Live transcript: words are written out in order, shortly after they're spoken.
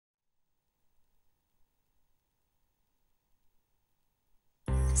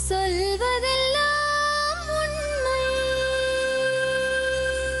சொல்வதெல்லாம் உண்மை.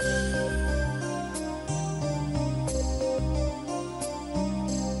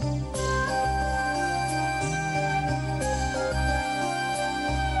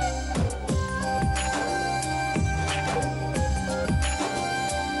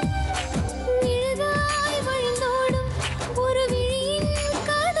 நிழலாய் வழிந்தோடும் ஒரு விழியின்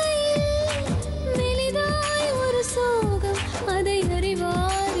கதையில் மெலிதாய் ஒரு சோகம், அதை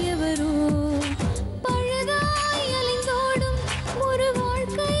அறிவார் எவரோ. பழுதாய் அலைந்தோடும் ஒரு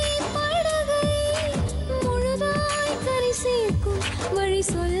வாழ்க்கை படகை முழுதாய் கரை சேர்க்கும் வழி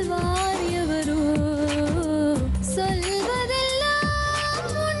சொல்வார் எவரோ. சொல்வதெல்லாம்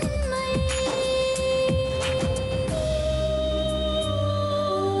உண்மை.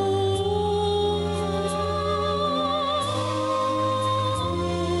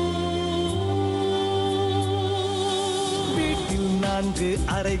 வீட்டில் 4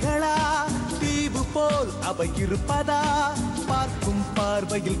 அறைகளா, தீவு போல் அவை இருப்பதா? பார்க்கும்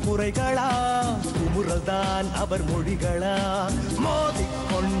பார்வையில் குறைகளா, குமுறல்தான் அவர் மொழிகளா?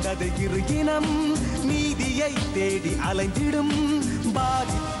 மோதிக்கொண்டது இரு இனம், நீதியை தேடி அலைந்திடும்.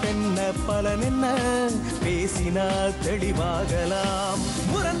 பாதிப்பென்ன பலனென்ன, பேசினால் தெளிவாகலாம்.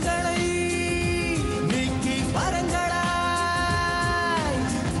 முரண்களை நீக்கி வரங்களாய்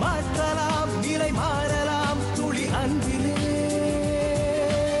மாற்றலாம், நிலை மாறலாம் துளி அன்பிலே.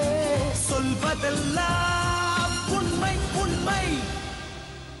 சொல்வதெல்லாம் உண்மை உண்மை.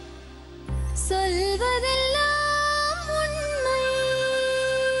 சொல்வதெல்லாம் உண்மை.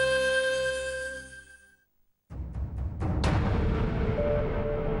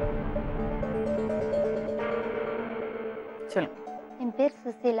 சொல்லுங்க. என் பேர்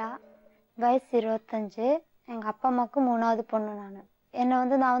சுசிலா, வயசு 25. எங்கள் அப்பா அம்மாவுக்கு 3வது பொண்ணு. நான்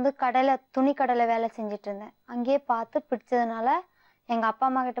துணி கடையில் வேலை செஞ்சுட்டு இருந்தேன். அங்கேயே பார்த்து பிடிச்சதுனால எங்கள் அப்பா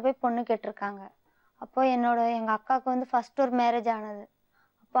அம்மா கிட்ட போய் பொண்ணு கேட்டிருக்காங்க. அப்போது எங்கள் அக்காவுக்கு ஃபஸ்ட் ஒரு மேரேஜ் ஆனது.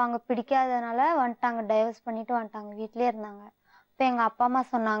 அப்போ அங்கே பிடிக்காததுனால வந்துட்டாங்க, டைவர்ஸ் பண்ணிட்டு வந்துட்டாங்க, வீட்டிலே இருந்தாங்க. இப்போ எங்கள் அப்பா அம்மா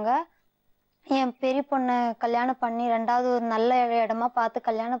சொன்னாங்க, என் பெரிய பொண்ணை கல்யாணம் பண்ணி 2வது ஒரு நல்ல இடமா பார்த்து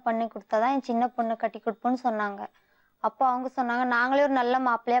கல்யாணம் பண்ணி கொடுத்தாதான் என் சின்ன பொண்ணை கட்டி கொடுப்போன்னு சொன்னாங்க. அப்போ அவங்க சொன்னாங்க, நாங்களே ஒரு நல்ல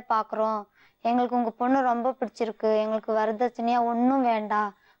மாப்பிள்ளையா பார்க்குறோம், எங்களுக்கு உங்கள் பொண்ணு ரொம்ப பிடிச்சிருக்கு, எங்களுக்கு வரதட்சணையாக ஒன்றும்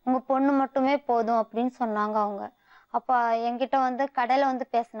வேண்டாம், உங்கள் பொண்ணு மட்டுமே போதும் அப்படின்னு சொன்னாங்க அவங்க. அப்போ என்கிட்ட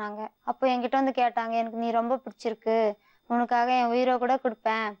கடையில் பேசினாங்க. அப்போ என்கிட்ட கேட்டாங்க, எனக்கு நீ ரொம்ப பிடிச்சிருக்கு, உனக்காக என் உயிரை கூட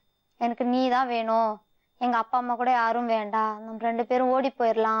கொடுப்பேன், எனக்கு நீ தான் வேணும், எங்கள் அப்பா அம்மா கூட யாரும் வேண்டாம், நம்ம 2 பேரும் ஓடி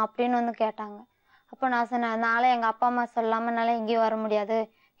போயிடலாம் அப்படின்னு கேட்டாங்க. அப்போ நான் சொன்னேன், நாளை எங்கள் அப்பா அம்மா சொல்லாமனால எங்கேயும் வர முடியாது,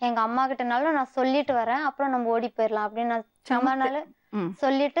 எங்கள் அம்மா கிட்டனாலும் நான் சொல்லிட்டு வரேன், அப்புறம் நம்ம ஓடி போயிடலாம் அப்படின்னு நான் சும்மானால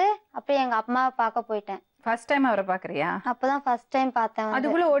சொல்லிட்டு அப்படியே எங்கள் அம்மாவை பார்க்க போயிட்டேன். ஃபர்ஸ்ட் டைம் அவரை பாக்குறியா? அப்பதான் ஃபர்ஸ்ட் டைம் பார்த்தேன்.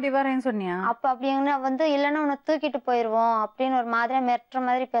 அதுக்குள்ள ஓடி வரேன்னு சொன்னியா? அப்ப அப்படிங்கன்னா இல்லைன்னா உன்னை தூக்கிட்டு போயிருவோம் அப்படின்னு ஒரு மாதிரியா மிரட்டுற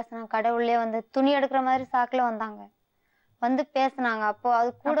மாதிரி பேசினாங்க. கடவுளே துணி எடுக்கிற மாதிரி சாக்குல வந்தாங்க, பேசினாங்க. அப்போ அது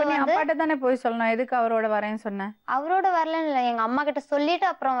கூட அப்பாட்ட தானே போய் சொல்லணும், எதுக்கு அவரோட வரேன்னு சொன்னேன்? அவரோட வரலன்னு இல்லை, எங்க அம்மா கிட்ட சொல்லிட்டு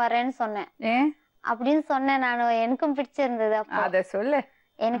அப்புறம் வரேன்னு சொன்னேன். ஏன் அப்படின்னு சொன்னேன் நான். எனக்கும் பிடிச்சிருந்தது, அத சொல்லு.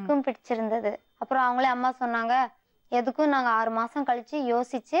 எனக்கும் பிடிச்சிருந்தது. அப்புறம் அவங்களே அம்மா சொன்னாங்க, எதுக்கும் நாங்க 6 மாசம் கழிச்சு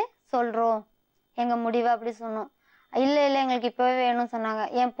யோசிச்சு சொல்றோம் எங்க முடிவை அப்படி சொன்னோம். இல்ல எங்களுக்கு இப்பவே வேணும்னு சொன்னாங்க.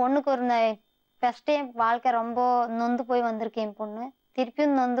 என் பொண்ணுக்கு ஒரு ஃபர்ஸ்ட் டைம் வாழ்க்கை ரொம்ப நொந்து போய் வந்திருக்கு. என் பொண்ணு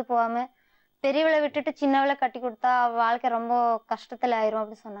திருப்பியும் நொந்து போகாம பெரியவளை விட்டுட்டு சின்னவளை கட்டி கொடுத்தா வாழ்க்கை ரொம்ப கஷ்டத்துல ஆயிரும்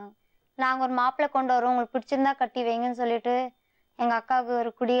அப்படி சொன்னாங்க. நாங்க ஒரு மாப்பிள்ளை கொண்டு வரோம், உங்களுக்கு பிடிச்சிருந்தா கட்டி வைங்கன்னு சொல்லிட்டு எங்க அக்காவுக்கு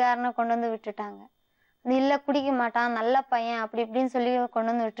ஒரு குடிகாரனை கொண்டு வந்து விட்டுட்டாங்க. இல்ல குடிக்க மாட்டான், நல்ல பையன் அப்படி இப்படின்னு சொல்லி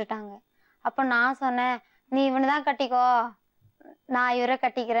கொண்டு வந்து விட்டுட்டாங்க. அப்ப நான் சொன்னேன், நீ இவனைதான் கட்டிக்கோ, நான் இவரை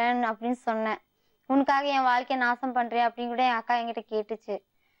கட்டிக்கிறேன் அப்படின்னு சொன்னேன். உனக்காக என் வாழ்க்கைய நாசம் பண்றியா அப்படின்னு கூட என் அக்கா என்கிட்ட கேட்டுச்சு.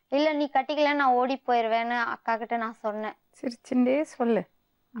 இல்ல நீ கட்டிக்கல நான் ஓடி போயிருவேன்னு அக்கா கிட்ட நான் சொன்னேன். சிரிச்சுண்டே சொல்லு.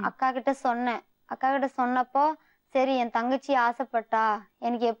 அக்கா கிட்ட சொன்னேன். அக்கா கிட்ட சொன்னப்போ சரி என் தங்கச்சி ஆசைப்பட்டா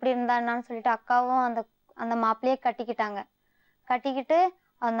எனக்கு எப்படி இருந்தா என்னன்னு சொல்லிட்டு அக்காவும் அந்த மாப்பிள்ளையே கட்டிக்கிட்டாங்க. கட்டிக்கிட்டு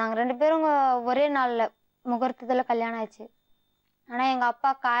நாங்க 2 பேரும் ஒரே நாள்ல முகூர்த்தத்துல கல்யாணம் ஆயிடுச்சு. ஆனா எங்க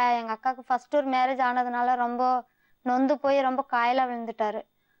அக்காவுக்கு ஃபர்ஸ்ட் ஒரு மேரேஜ் ஆனதுனால ரொம்ப நொந்து போய் ரொம்ப காயலா விழுந்துட்டாரு.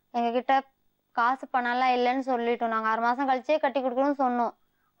 எங்க கிட்ட காசு பணம்லாம் இல்லைன்னு சொல்லிட்டோம். நாங்க 6 மாசம் கழிச்சே கட்டி கொடுக்கணும்னு சொன்னோம்.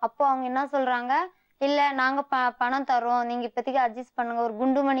 அப்போ அவங்க என்ன சொல்றாங்க, இல்ல நாங்க பணம் தரோம், நீங்க இப்போதைக்கு அட்ஜஸ்ட் பண்ணுங்க, ஒரு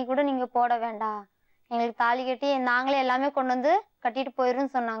குண்டுமணி கூட நீங்க போட வேண்டாம், எங்களுக்கு தாலி கட்டி நாங்களே எல்லாமே கொண்டு வந்து கட்டிட்டு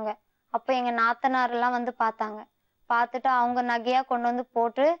போயிருன்னு சொன்னாங்க. அப்போ எங்க நாத்தனார் எல்லாம் பார்த்தாங்க. பார்த்துட்டு அவங்க நகையா கொண்டு வந்து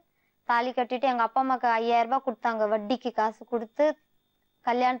போட்டு தாலி கட்டிட்டு எங்க அப்பா அம்மாக்கு 5000 ரூபாய் கொடுத்தாங்க. வட்டிக்கு காசு கொடுத்து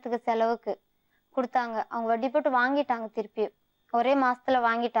கல்யாணத்துக்கு செலவுக்கு கொடுத்தாங்க. அவங்க வட்டி போட்டு வாங்கிட்டாங்க, திருப்பி ஒரே மாசத்துல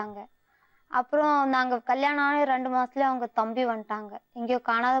வாங்கிட்டாங்க. அப்புறம் நாங்க கல்யாணம் ஆன 2 மாசத்துல அவங்க தம்பி வந்துட்டாங்க. எங்கேயோ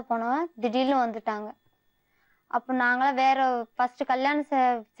காணாத போனவன் திடீர்னு வந்துட்டாங்க. அப்போ நாங்களாம் வேற ஃபர்ஸ்ட் கல்யாணம்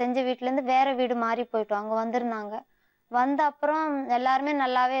செஞ்ச வீட்டிலேருந்து வேற வீடு மாறி போயிட்டோம். அங்கே வந்திருந்தாங்க. வந்த அப்புறம் எல்லாருமே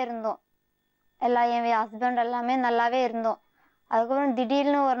நல்லாவே இருந்தோம். என் ஹஸ்பண்ட் எல்லாமே நல்லாவே இருந்தோம். அதுக்கப்புறம்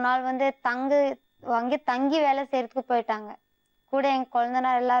திடீர்னு ஒரு நாள் வந்து அங்கே தங்கி வேலை செய்யறதுக்கு போயிட்டாங்க. கூட எங்கள்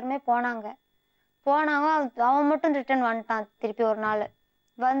குழந்தைனார் எல்லாருமே போனாங்க. அவன் மட்டும் ரிட்டர்ன் வந்துட்டான். திருப்பி ஒரு நாள்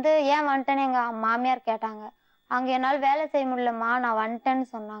வந்து ஏன் வந்துட்டேன்னு எங்கள் மாமியார் கேட்டாங்க. அங்கே என்னால் வேலை செய்ய முடியலம்மா, நான் வந்துட்டேன்னு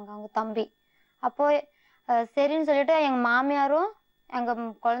சொன்னாங்க அவங்க தம்பி. அப்போ சரின்னு சொல்லிட்டு எங்கள் மாமியாரும் எங்கள்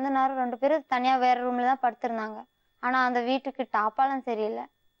குழந்தைனாரும் 2 பேரும் தனியாக வேற ரூம்ல தான் படுத்திருந்தாங்க. ஆனால் அந்த வீட்டுக்கு டாப்பாலாம் சரியில்லை.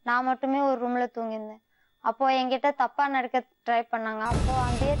 நான் மட்டுமே ஒரு ரூம்ல தூங்கியிருந்தேன். அப்போ என்கிட்ட தப்பா நடக்க ட்ரை பண்ணாங்க. அப்போ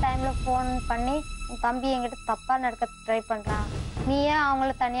அதே டைம்ல ஃபோன் பண்ணி என் தம்பி என்கிட்ட தப்பா நடக்க ட்ரை பண்றான், நீ ஏன்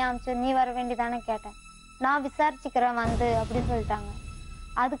அவங்கள தனியா அனுப்பிச்சு, நீ வர வேண்டியதானே கேட்டேன். நான் விசாரிச்சுக்கிறேன் வந்து அப்படின்னு சொல்லிட்டாங்க.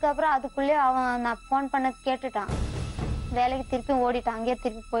 அதுக்கப்புறம் அதுக்குள்ளேயே அவன் நான் ஃபோன் பண்ண கேட்டுட்டான். வேலைக்கு திருப்பி ஓடிட்டான். அங்கேயே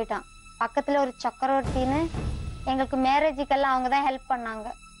திருப்பி போயிட்டான். பக்கத்துல ஒரு சக்கரவர்த்தின்னு எங்களுக்கு மேரேஜுக்கெல்லாம் அவங்க தான் ஹெல்ப் பண்ணாங்க.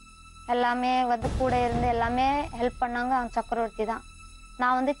 எல்லாமே வந்து கூட இருந்து எல்லாமே ஹெல்ப் பண்ணாங்க. அவங்க சக்கரவர்த்தி தான்.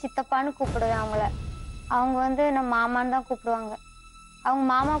 நான் வந்து சித்தப்பான்னு கூப்பிடுவேன் அவங்கள. அவங்க வந்து நம்ம மாமான்னு தான் கூப்பிடுவாங்க. அவங்க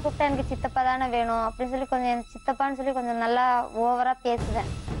மாமா கூப்பிட்டா எனக்கு சித்தப்பா தானே வேணும் அப்படின்னு சொல்லி கொஞ்சம் எனக்கு சித்தப்பான்னு சொல்லி கொஞ்சம் நல்லா ஓவரா பேசுவேன்.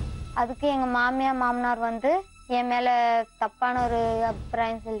 அதுக்கு எங்க மாமனார் வந்து என் மேல தப்பான ஒரு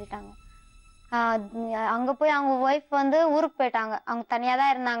அபிப்பிராயம் சொல்லிட்டாங்க. அங்க போய் அவங்க ஒய்ஃப் வந்து ஊருக்கு போயிட்டாங்க. அவங்க தனியா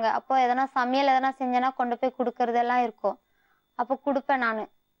தான் இருந்தாங்க. அப்போ எதனா சமையல் எதனா செஞ்சேன்னா கொண்டு போய் கொடுக்கறதெல்லாம் இருக்கும். அப்போ கொடுப்பேன் நான்.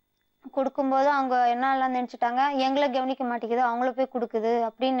 கொடுக்கும்போது அவங்க என்னெல்லாம் நினைச்சிட்டாங்க, எங்களை கவனிக்க மாட்டேங்குது, அவங்கள போய் கொடுக்குது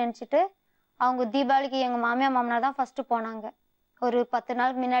அப்படின்னு நினைச்சிட்டு அவங்க தீபாவளிக்கு எங்க மாமனார் தான் ஃபர்ஸ்ட் போனாங்க. ஒரு 10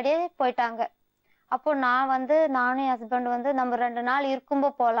 நாளுக்கு முன்னாடியே போயிட்டாங்க. அப்போ நானும் என் ஹஸ்பண்ட் வந்து நம்ம 2 நாள்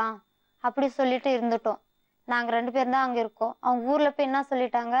இருக்கும்போது போகலாம் அப்படி சொல்லிட்டு இருந்துட்டோம். நாங்க 2 பேரும் தான் அங்க இருக்கோம். அவங்க ஊர்ல போய் என்ன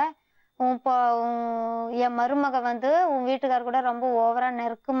சொல்லிட்டாங்க, என் மருமக வந்து உன் வீட்டுக்கார கூட ரொம்ப ஓவரா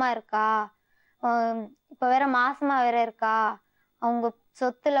நெருக்கமா இருக்கா, இப்ப வேற மாசமா வேற இருக்கா, அவங்க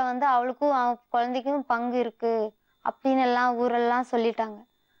சொத்துல வந்து அவளுக்கும் அவங்க குழந்தைக்கும் பங்கு இருக்கு அப்படின்னு எல்லாம் ஊரெல்லாம் சொல்லிட்டாங்க.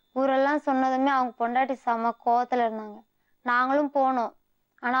 ஊரெல்லாம் சொன்னதுமே அவங்க பொண்டாட்டி செம கோவத்துல இருந்தாங்க. நாங்களும் போனோம்.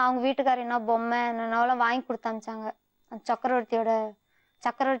 ஆனா அவங்க வீட்டுக்காரர் என்ன பொம்மை என்னெல்லாம் வாங்கி கொடுத்து அமிச்சாங்க.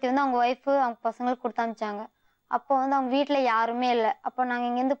 சக்கரவர்த்தி வந்து அவங்க ஒய்ஃபு அவங்க பசங்களுக்கு கொடுத்து அமிச்சாங்க. அப்போ வந்து அவங்க வீட்டுல யாருமே இல்லை. அப்போ நாங்க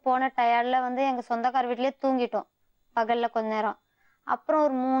இங்கேருந்து போன டயர்ட்ல வந்து எங்க சொந்தக்கார வீட்லயே தூங்கிட்டோம் பகல்ல கொஞ்ச நேரம். அப்புறம்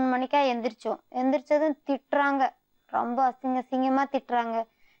ஒரு 3 மணிக்கா எந்திரிச்சோம். எந்திரிச்சதும் திட்டுறாங்க, ரொம்ப அசிங்கமா திட்டுறாங்க.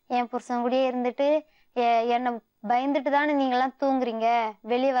 என் புருஷன் கூடயே இருந்துட்டு என்னை பயந்துட்டு தானே நீங்கெல்லாம் தூங்குறீங்க,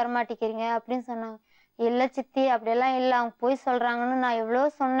 வெளியே வரமாட்டேங்கிறீங்க அப்படின்னு சொன்னாங்க. இல்லை சித்தி அப்படியெல்லாம் இல்லை, அவங்க போய் சொல்றாங்கன்னு நான் எவ்வளோ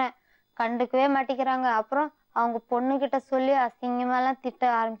சொன்னேன், கண்டுக்கவே மாட்டேங்கிறாங்க. அப்புறம் அவங்க பொண்ணுகிட்ட சொல்லி அசிங்கமாலாம் திட்ட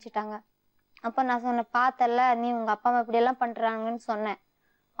ஆரம்பிச்சிட்டாங்க. அப்போ நான் சொன்னேன், பார்த்தல நீ உங்க அப்பா அம்மா இப்படியெல்லாம் பண்றாங்கன்னு சொன்னேன்.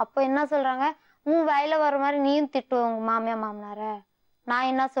 அப்போ என்ன சொல்றாங்க, உன் வயல வர மாதிரி நீயும் திட்டுவ உங்க மாமனார, நான்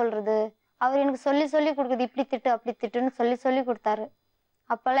என்ன சொல்றது, அவர் எனக்கு சொல்லி சொல்லி கொடுக்குது, இப்படி திட்டு அப்படி திட்டுன்னு சொல்லி கொடுத்தாரு.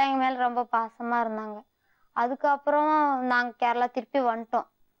 அப்பெல்லாம் எங்க மேல ரொம்ப பாசமா இருந்தாங்க. அதுக்கப்புறம் நாங்க கேரளா திருப்பி வந்துட்டோம்.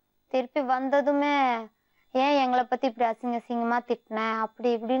 திருப்பி வந்ததுமே ஏன் எங்களை பத்தி இப்படி அசிங்கமா திட்டின அப்படி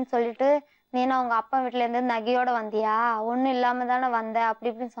இப்படின்னு சொல்லிட்டு, நீனா உங்க அப்பா வீட்டுல இருந்து நகையோட வந்தியா, ஒண்ணும் இல்லாம தானே வந்த அப்படி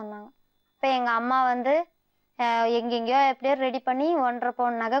இப்படின்னு சொன்னாங்க. இப்ப எங்க அம்மா வந்து எங்கெங்கயோ எப்படியோ ரெடி பண்ணி 1.5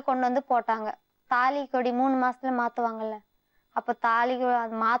 பவுன் நகை கொண்டு வந்து போட்டாங்க. தாலி கொடி 3 மாசத்துல மாத்துவாங்கல்ல, அப்ப தாலி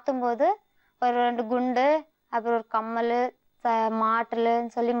அது மாத்தும் போது ஒரு 2 குண்டு, அப்புறம் ஒரு கம்மல்,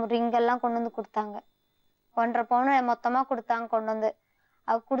 மாட்டலுன்னு சொல்லி ரிங்கெல்லாம் கொண்டு வந்து கொடுத்தாங்க. 1.5 பவுன் மொத்தமா கொடுத்தாங்க கொண்டு வந்து.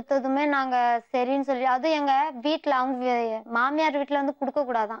 அது கொடுத்ததுமே நாங்க சரின்னு சொல்லி, அதுவும் எங்க வீட்டுல அவங்க மாமியார் வீட்டுல வந்து கொடுக்க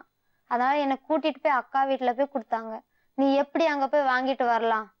கூடாதான், அதனால என்னை கூட்டிட்டு போய் அக்கா வீட்டுல போய் கொடுத்தாங்க. நீ எப்படி அங்க போய் வாங்கிட்டு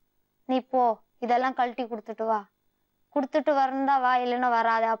வரலாம், நீ போ இதெல்லாம் கழட்டி கொடுத்துட்டு வா, கொடுத்துட்டு வரந்தா வா, இல்லைன்னா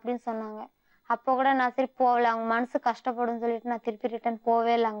வராது அப்படின்னு சொன்னாங்க. அப்போ கூட நான் சரி போகல, அவங்க மனசு கஷ்டப்படும் சொல்லிட்டு நான் திருப்பி ரிட்டர்ன்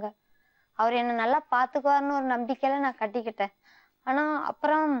போவே இல்லை. அங்க அவர் என்ன நல்லா பாத்துக்குவாருன்னு ஒரு நம்பிக்கையில நான் கட்டிக்கிட்டேன். ஆனா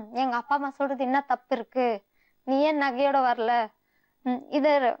அப்புறம் எங்க அப்பா அம்மா சொல்றது என்ன தப்பு இருக்கு, நீ ஏன் நகையோட வரல,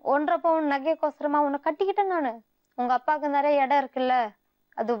 இது 1.5 பவுன் நகைக்கோசரமா உன்னை கட்டிக்கிட்டேன் நானு, உங்க அப்பாவுக்கு நிறைய இடம் இருக்குல்ல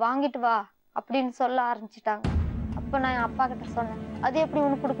அது வாங்கிட்டு வா அப்படின்னு சொல்ல ஆரம்பிச்சுட்டாங்க. அப்ப நான் என் அப்பா கிட்ட சொன்னேன், அது எப்படி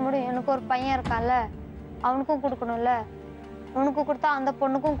உனக்கு கொடுக்க முடியும், எனக்கு ஒரு பையன் இருக்கான்ல, அவனுக்கும் கொடுக்கணும்ல, உனக்கு கொடுத்தா அந்த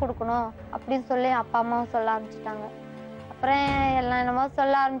பொண்ணுக்கும் கொடுக்கணும் அப்படின்னு சொல்லி அப்பா அம்மாவும் சொல்ல ஆரம்பிச்சுட்டாங்க. அப்புறம் எல்லாம் என்னமோ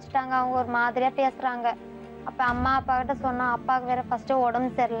சொல்ல ஆரம்பிச்சுட்டாங்க. அவங்க ஒரு மாதிரியா பேசுறாங்க. அப்ப அம்மா அப்பா கிட்ட சொன்னா, அப்பாவுக்கு வேற ஃபர்ஸ்ட்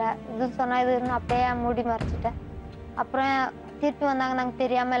உடம்பு சரியில்லை, இது சொன்னா இதுன்னு அப்படியே மூடி மறைச்சிட்டேன். அப்புறம் திருப்பி வந்தாங்க, நாங்க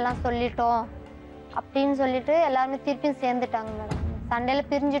தெரியாம எல்லாம் சொல்லிட்டோம் அப்படின்னு சொல்லிட்டு எல்லாருமே திருப்பியும் சேர்ந்துட்டாங்க மேடம். சண்டையில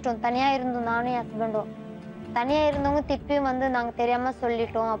பிரிஞ்சிட்டோம், தனியா இருந்தோம் நானும் என் ஹஸ்பண்டும். தனியா இருந்தவங்க திருப்பியும் வந்து நாங்க தெரியாம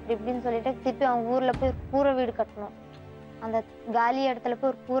சொல்லிட்டோம் அப்படி இப்படின்னு சொல்லிட்டு திருப்பி அவங்க ஊர்ல போய் கூரை வீடு கட்டணும். அந்த காலி இடத்துல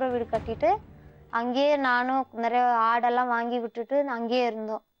போய் ஒரு கூரை வீடு கட்டிட்டு அங்கேயே நானும் நிறைய ஆடெல்லாம் வாங்கி விட்டுட்டு அங்கேயே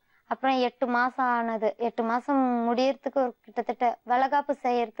இருந்தோம். அப்புறம் 8 மாசம் ஆனது. 8 மாசம் முடியறதுக்கு ஒரு கிட்டத்தட்ட வளகாப்பு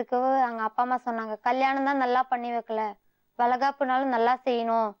செய்யறதுக்கு எங்க அப்பா அம்மா சொன்னாங்க, கல்யாணம் தான் நல்லா பண்ணி வைக்கல, வளகாப்புனாலும் நல்லா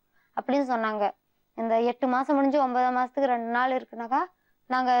செய்யணும் அப்படின்னு சொன்னாங்க. இந்த 8 மாசம் முடிஞ்சு 9 மாசத்துக்கு 2 நாள் இருக்குனாக்கா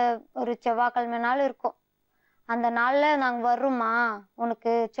நாங்க ஒரு செவ்வாய்க்கிழமை நாள் இருக்கோம். அந்த நாள்ல நாங்க வர்றோம்மா,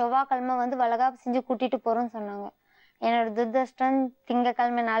 உனக்கு செவ்வாய்க்கிழமை வந்து வளகாப்பு செஞ்சு கூட்டிட்டு போறோம்னு சொன்னாங்க. என்னோட துர்தஷ்டம்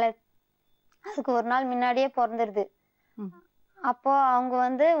திங்கக்கிழமை நாள், அதுக்கு ஒரு நாள் முன்னாடியே பிறந்துருது. அப்போ அவங்க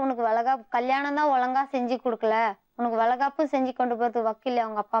வந்து உனக்கு வளகாப்பு கல்யாணம் தான் ஒழுங்கா செஞ்சு கொடுக்கல, உனக்கு வளகாப்பும் செஞ்சு கொண்டு போறது வக்கீல்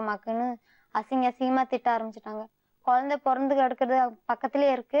அவங்க அப்பா அம்மாக்குன்னு அசிங்கமா திட்ட ஆரம்பிச்சுட்டாங்க. குழந்தை பிறந்து கிடக்குறது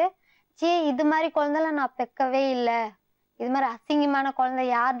பக்கத்துலயே இருக்கு. இது மாதிரி குழந்தைலாம் நான் பெக்கவே இல்லை, இது மாதிரி அசிங்கமான குழந்தை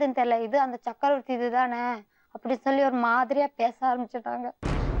யாருதுன்னு தெரியல, இது அந்த சக்கரவர்த்தி இதுதானே அப்படி சொல்லி ஒரு மாதிரியா பேச ஆரம்பிச்சுட்டாங்க.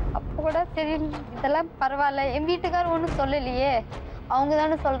 அப்போ கூட சரி இதெல்லாம் பரவாயில்ல, என் வீட்டுக்காரர் ஒன்றும் சொல்லலையே, அவங்க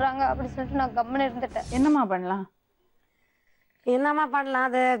தானே சொல்றாங்க அப்படி சொல்லிட்டு நான் கம்முன்னு இருந்துட்டேன். என்னம்மா பண்ணலாம்? என்னம்மா பண்ணலாம்,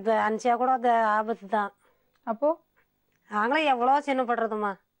 அது அனுச்சியா கூட அது ஆபத்து தான். அப்போ நாங்களும் எவ்வளோ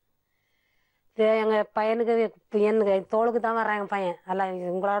சின்னப்படுறதும்மா. இது எங்கள் பையனுக்கு எனக்கு தோளுக்கு தான் வர்றான் எங்கள் பையன், அல்ல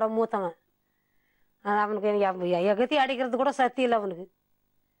உங்களோட மூத்தவன். அவனுக்கு எகத்தி அடிக்கிறது கூட சக்தி இல்லை அவனுக்கு.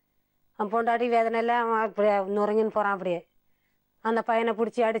 அவன் பொண்டாட்டி வேதனையில் அவன் அப்படியே நுறங்கின்னு போகிறான். அப்படியே அந்த பையனை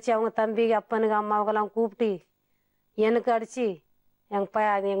பிடிச்சி அடித்து அவங்க தம்பி அப்பனுக்கு அம்மாவுக்கெல்லாம் கூப்பிட்டு எனக்கு அடித்து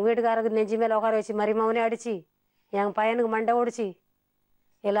எங்கள் வீட்டுக்காரருக்கு நெஞ்சு மேலே உட்கார வச்சு மரிமாவனே அடித்து எங்கள் பையனுக்கு மண்டை ஓடிச்சு.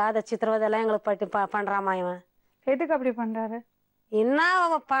 இல்லாத சித்திரவதெல்லாம் எங்களுக்கு பண்ணுறாமா இவன். எதுக்கு அப்படி பண்றாரு? என்ன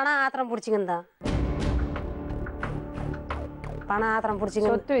பணம் ஆத்திரம் பிடிச்சிங்கந்தான், பணம் ஆத்திரம் பிடிச்சிங்க.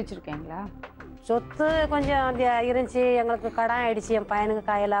 சொத்து வச்சிருக்கீங்களா? சொத்து கொஞ்சம் இருந்துச்சு, எங்களுக்கு கடன் ஆயிடுச்சு. என் பையனுக்கு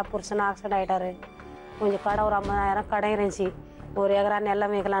காயில புருஷன் ஆக்சிடென்ட் ஆகிட்டாரு. கொஞ்சம் கடை ஒரு 50,000 கடன் இருந்துச்சு. 1 ஏக்கரா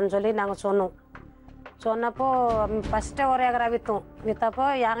நெல்லம் வைக்கலான்னு சொல்லி நாங்கள் சொன்னோம். சொன்னப்போ ஃபஸ்ட்டு 1 ஏக்கரா விற்றோம். விற்றப்போ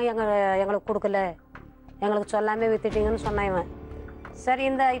எங்களுக்கு கொடுக்கல, எங்களுக்கு சொல்லாமே விற்றுட்டீங்கன்னு சொன்னான். சரி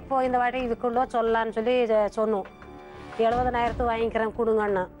இந்த வாட்டி இதுக்குள்ளே சொல்லலான்னு சொல்லி சொன்னோம். 70,000 வாங்கிக்கிறேன்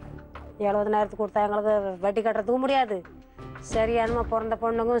கொடுங்கண்ணா. 70,000 கொடுத்தா எங்களுக்கு வட்டி கட்டுறதுக்கும் முடியாது. சரி அனுமா பிறந்த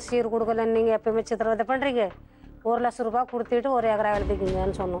பொண்ணுங்க சீர் கொடுக்கலன்னு நீங்கள் எப்பயுமே சித்திரவதை பண்ணுறீங்க, 1 லட்சம் ரூபா கொடுத்துட்டு 1 ஏக்கரா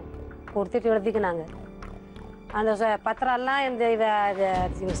எழுதிக்குங்கன்னு சொன்னோம். கொடுத்துட்டு எழுதிக்கினாங்க. அந்த பத்திரம்லாம்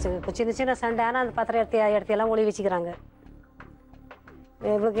சின்ன சின்ன சண்டை, ஆனால் அந்த பத்திரம் எடுத்தியெல்லாம் ஒளி வச்சுக்கிறாங்க.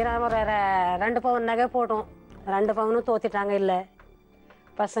 இவளுக்கு ஒரு 2 பவுன் நகை போட்டோம், 2 பவுனும் தோத்திட்டாங்க. இல்லை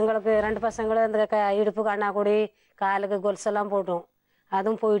பசங்களுக்கு 2 பசங்களும் இந்த இடுப்பு கண்ணாக்குடி காலுக்கு கொலுசெல்லாம் போட்டோம்,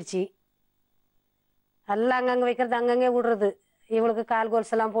 அதுவும் போயிடுச்சு. எல்லாம் அங்கங்கே வைக்கிறது அங்கங்கே விடுறது. இவளுக்கு கால்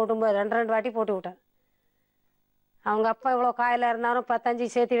கொலுசெல்லாம் போட்டும் 2 வாட்டி போட்டு விட்டேன். அவங்க அப்பா இவ்வளோ காயில் இருந்தாலும் 10-5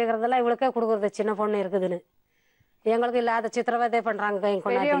 சேர்த்து வைக்கிறதெல்லாம் இவளுக்கே கொடுக்குறது, சின்ன பொண்ணு இருக்குதுன்னு. எங்களுக்கு இல்லாத சித்திரவதை பண்ணுறாங்க.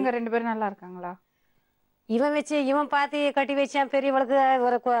 பெரியவங்க 2 பேரும் நல்லா இருக்காங்களா? இவன் பார்த்து கட்டி வச்சான். பெரியவளுக்கு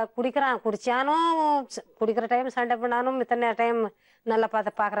ஒரு குடிக்கிறான், குடிச்சானும் குடிக்கிற டைம் சண்டை பண்ணானும் இத்தனை டைம் நல்லா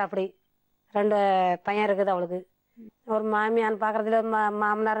பார்க்குறா. அப்படி 2 பையன் இருக்குது அவளுக்கு. ஒரு மாமியான்னு பார்க்குறதுல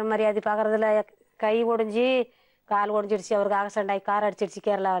மாமனார் மரியாதை பார்க்குறதுல கை ஒடிஞ்சி கால் ஒடிஞ்சிடுச்சு. அவருக்கு ஆக்சிடென்ட் ஆகி கார் அடிச்சிடுச்சு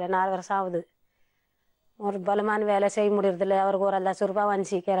கேரளாவில். 4 வருஷம் ஆகுது. ஒரு பலமான வேலை செய்ய முடியறதில்ல. அவருக்கு ஒரு 1 லட்சம் ரூபா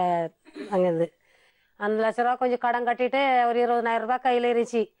வந்துச்சு அங்கேருந்து. அந்த 1 லட்ச ரூபா கொஞ்சம் கடன் கட்டிட்டு ஒரு 20,000 ரூபா கையில்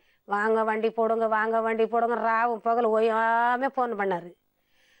இருந்துச்சு. வாங்க வண்டி போடுங்க, வாங்க வண்டி போடுங்க, ராவும் பகல் ஓயாமே ஃபோன் பண்ணார்.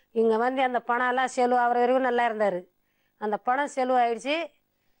 இங்கே வந்து அந்த பணம்லாம் செலவு ஆகிற வரைக்கும் நல்லா இருந்தார். அந்த பணம் செலவு ஆகிடுச்சு.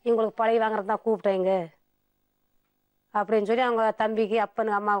 இவங்களுக்கு பழி வாங்குறது தான் கூப்பிட்டேங்க அப்படின்னு சொல்லி அவங்க தம்பிக்கு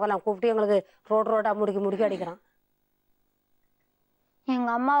அப்பனுக்கு அம்மாவுக்கெல்லாம் கூப்பிட்டு எங்களுக்கு ரோடாக முடுக்கி அடிக்கிறான். எங்க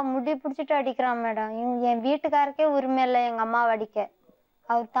அம்மாவை முடி பிடிச்சிட்டு அடிக்கிறான் மேடம். என் வீட்டுக்காருக்கே உரிமை இல்லை எங்க அம்மாவை அடிக்க.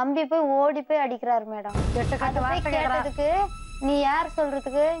 அவர் தம்பி போய் ஓடி போய் அடிக்கிறாரு மேடம். கேட்டதுக்கு நீ யார்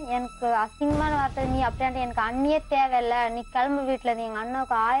சொல்றதுக்கு, எனக்கு அசிங்கமான வார்த்தை, நீ அப்படின்ட்டு எனக்கு அண்ணியே தேவையில்ல, நீ கிளம்பு வீட்டுல, நீ எங்க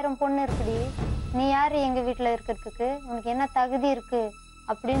அண்ணாவுக்கு 1000 பொண்ணு இருக்குடி, நீ யாரு எங்க வீட்டுல இருக்கிறதுக்கு, உனக்கு என்ன தகுதி இருக்கு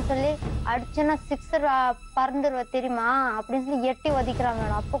அப்படின்னு சொல்லி அடிச்சுன்னா 6 பறந்துருவ தெரியுமா அப்படின்னு சொல்லி எட்டி ஒதிக்கிறான்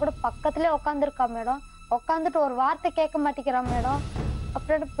மேடம். அப்போ கூட பக்கத்துலேயே உட்காந்துருக்கா மேடம். உட்காந்துட்டு ஒரு வார்த்தை கேட்க மாட்டேங்கிறான் மேடம்.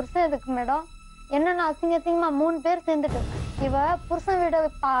 அப்படின்ட்டு புருஷன் எதுக்கு மேடம், என்னன்னா அசிங்கமா 3 பேர் சேர்ந்துட்டு இவ புருஷன் வீட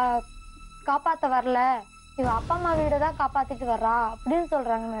காப்பாத்த வரல, இவ அப்பா அம்மா வீட தான் காப்பாத்திட்டு வர்றா அப்படின்னு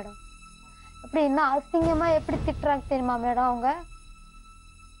சொல்றாங்க மேடம். அப்படி என்ன அசிங்கமா எப்படி திட்டுறாங்க தெரியுமா மேடம் அவங்க.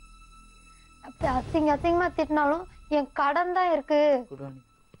 அப்படி அசிங்கமா திட்டினாலும் என் கடன் தான் இருக்கு,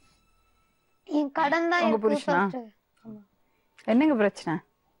 என் கடன் தான் இருக்கு. என்னங்க பிரச்சனை?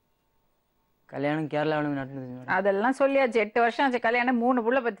 கல்யாணம் கேரளாவில் நடந்தது. அதெல்லாம் சொல்லியாச்சு. 8 வருஷம் ஆச்சு கல்யாணம், 3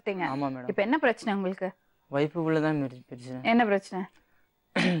 புள்ள பத்துட்டீங்க. ஆமா மேடம். இப்ப என்ன பிரச்சனை உங்களுக்கு? வைஃபு புள்ள தான் பிரச்சனை. என்ன பிரச்சனை?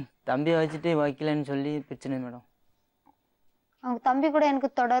 தம்பியை வச்சுட்டு வைக்கலன்னு சொல்லி பிரச்சனை மேடம். அவங்க தம்பி கூட எனக்கு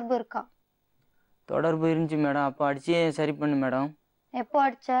தொடர்பு இருக்கா? தொடர்பு இருந்துச்சு மேடம். அப்போ அடிச்சு சரி பண்ணு மேடம். எப்போ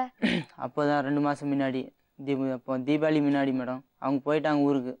அடிச்ச? அப்போதான் 2 மாசம் முன்னாடி, அப்போ தீபாவளி முன்னாடி மேடம். அவங்க போயிட்டாங்க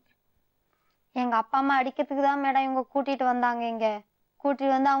ஊருக்கு. எங்க அப்பா அம்மா அடிக்கிறதுக்கு தான் மேடம் இவங்க கூட்டிட்டு வந்தாங்க. இங்க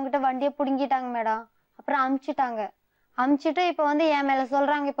கூட்டிட்டு வந்து அவங்ககிட்ட வண்டியை புடுங்கிட்டாங்க மேடம். அப்புறம் அமுச்சிட்டு இப்ப வந்து என் மேல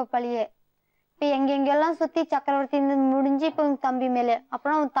சொல்றாங்க இப்ப பழியே. இப்ப எங்கெங்கெல்லாம் சுத்தி சக்கரவர்த்தி முடிஞ்சு இப்ப உன் தம்பி மேல,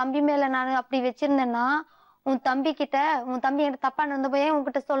 அப்புறம் உன் தம்பி மேல நான் அப்படி வச்சிருந்தேன்னா உன் தம்பி என்கிட்ட தப்பா நடந்த போய்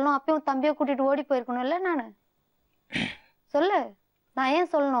உன்கிட்ட சொல்லணும். அப்பயும் உன் தம்பியை கூட்டிட்டு ஓடி போயிருக்கணும்ல. நானு சொல்லு, நான்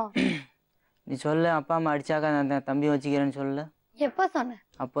ஏன் சொல்லணும்? நீ சொல்லு, அப்பா அம்மா அடிச்சாக்க நான் தம்பி வச்சுக்கிறேன்னு சொல்லு. எப்ப சொன்ன?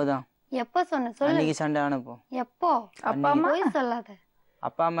 அப்போதான். எப்ப சொன்ன சொல்லு. அன்னைக்கு சண்டை ஆனப்போ. எப்போ? அப்பா அம்மா போய் சொல்லாத.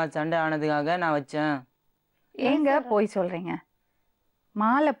 அப்பா அம்மா சண்டை ஆனதுக்காக நான் வச்சேன். ஏங்க போய் சொல்றீங்க?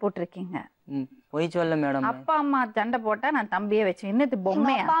 மாலை போட்டிருக்கீங்க. போய் சொல்ல மேடம். அப்பா அம்மா சண்டை போட்டா நான் தம்பியை வச்சேன். இன்னது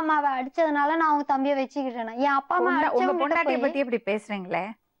பொம்மையா? அப்பா அம்மாவை அடிச்சதுனால நான் அவங்க தம்பியை வச்சுக்கிட்டேன். என் அப்பா அம்மா உங்க பொண்டாட்டியை பத்தி இப்படி பேசுறீங்களே?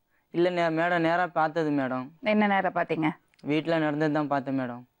 இல்ல மேடம், நேரா பார்த்தது மேடம். என்ன நேரம் பாத்தீங்க? வீட்டுல நடந்தது தான் பார்த்தேன்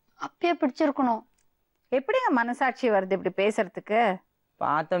மேடம். அப்பயே பிடிச்சிருக்கணும். எப்படிங்க மனசாட்சி வருது இப்படி பேசுறதுக்கு?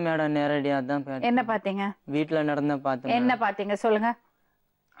 பார்த்தேன் மேடம், நேரடியா தான். என்ன பாத்தீங்க? வீட்டுல நடந்த பார்த்தேன். என்ன பாத்தீங்க சொல்லுங்க.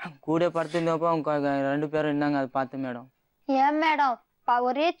 கூட படுத்திருந்தப்போ அவங்க 2 பேரும் இருந்தாங்க, அதை பார்த்தேன் மேடம். ஏன் மேடம்,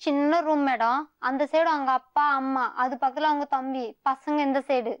 ஒரே சின்ன ரூம் மேடம். அந்த சைடு அவங்க அப்பா அம்மா, அது பக்கத்துல அவங்க தம்பி பசங்க, இந்த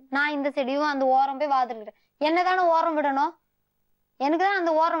சைடு நான் இந்த சைடு, இவன் அந்த ஓரம் போய் வாதிருக்கிறேன். என்னதானே ஓரம் விடணும்? எனக்கு தான்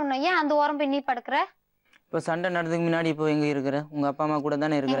அந்த ஓரம் விடணும். ஏன் அந்த ஓரம் போய் நீ படுக்கிற? இப்போ சண்டை நடந்ததுக்கு முன்னாடி இப்போ எங்க இருக்கிற? உங்க அப்பா அம்மா கூட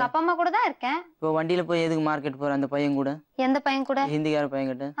தானே இருக்கிற? எங்க அப்பா அம்மா கூட தான் இருக்கேன். இப்போ வண்டியில போய் எதுக்கு மார்க்கெட் போற? அந்த பையன் கூட. எந்த பையன் கூட? ஹிந்திக்கார பையன்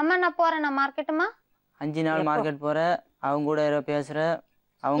கிட்ட. அம்மா நான் போறேன், நான் மார்க்கெட்டுமா 5 நாள் மார்க்கெட் போற, அவங்க கூட பேசுற,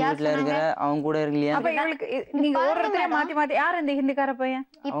 அவங்க வீட்டுல இருக்கிற, அவங்க கூட இருக்கலையா? அப்ப இவளுக்கு நீங்க ஒருத்தர மாத்தி மாத்தி யார் இந்த ஹிந்திக்கார பையன்?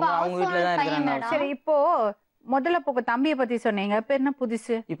 இப்ப அவங்க வீட்டுல தான் இருக்கிறாங்க. சரி, இப்போ முதல்ல போக தம்பியை பத்தி சொன்னீங்க, இப்ப என்ன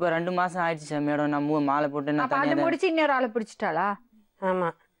புதுசு? இப்போ 2 மாசம் ஆயிடுச்சு மேடம். நான் மாலை போட்டு நான் அது முடிச்சு இன்னொரு ஆளை பிடிச்சிட்டாளா? ஆமா,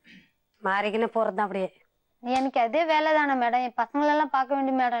 மாறிக்கின்னு போறதுதான் அப்படியே. எனக்கு அதே வேலை தானே மேடம். என் பசங்களெல்லாம் பார்க்க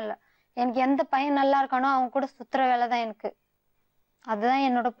வேண்டிய மேடம் இல்ல. எனக்கு எந்த பையன் நல்லா இருக்கானோ அவங்க கூட சுத்துற வேலை தான் எனக்கு. அதுதான்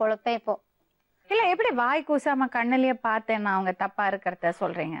என்னோட பொழப்பே. இப்போ இல்ல, எப்படி வாய் கூசாம கண்ணுலயே பார்த்தேன் நான் அவங்க தப்பா இருக்கிறத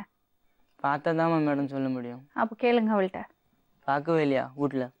சொல்றீங்க? பார்த்ததாமா மேடம் சொல்ல முடியும். அப்ப கேளுங்க அவள்கிட்ட. பார்க்கவே இல்லையா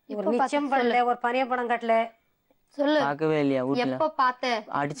வீட்டுல? ஒரு நிச்சயம் பண்ணல, ஒரு பனிய படம் கட்டல. சொல்லு, பார்க்கவே இல்லையா வீட்டுல? எப்போ பார்த்த?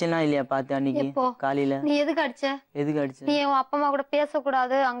 அடிச்சனா இல்லையா பார்த்து அன்னைக்கு காலையில? நீ எதுக்கு அடிச்ச? எதுக்கு அடிச்ச? நீ உன் அப்பா அம்மா கூட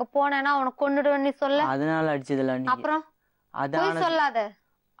பேசக்கூடாது, அங்க போனேன்னா உனக்கு கொன்னுடுவேன் நீ சொல்ல. அதனால அடிச்சதுல அன்னைக்கு. அப்புறம் அதான் சொல்லாத.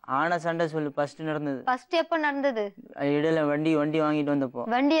 ஆன சண்டை சொல்லு. ஃபர்ஸ்ட் நடந்தது. ஃபர்ஸ்ட் எப்ப நடந்தது? இடையில வண்டி வாங்கிட்டு வந்தப்போ.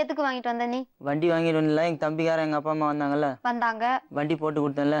 வண்டி எதுக்கு வாங்கிட்டு வந்த நீ? வண்டி வாங்கிட்டு வரல, எங்க தம்பிக்கார எங்க அப்பா அம்மா வந்தாங்கல்ல. வந்தாங்க. வண்டி போட்டு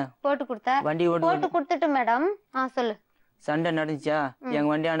கொடுத்தேன்ல. போட்டு கொடுத்த. வண்டி போட்டு கொடுத்துட்டு மேடம். சொல்லு. சண்டை நடந்துச்சா? எங்க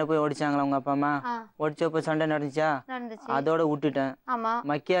வண்டியாண்ட போய் ஓடிச்சாங்களா உங்க அப்பா அம்மா? ஓடிச்சப்ப சண்டை நடந்துச்சா? அதோட விட்டுட்டேன். ஆமா.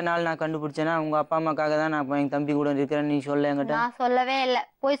 மக்கிய நாள் நான் கண்டுபிடிச்சேன்னா உங்க அப்பா அம்மாக்காக தான் நான் எங்க தம்பி கூட இருக்கிறேன்னு நீ சொல்ல என்கிட்ட. நான் சொல்லவே இல்ல,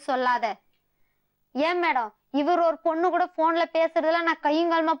 போய் சொல்லாத. ஏன் மேடம், இவர் ஒரு பொண்ணு கூட போன்ல பேசுறதுல நான் கையும்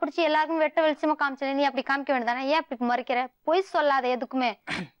காலமா பிடிச்சி எல்லாருக்கும் வெட்ட வெளிச்சமா காமிச்சல, நீ அப்படி காமிக்க வேண்டியதானே? ஏன் அப்படி மறைக்கிற? போய் சொல்லாத எதுக்குமே.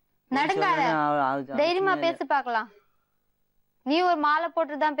 நடுங்காத, தைரியமா பேசி பாக்கலாம். நீ ஒரு மாலை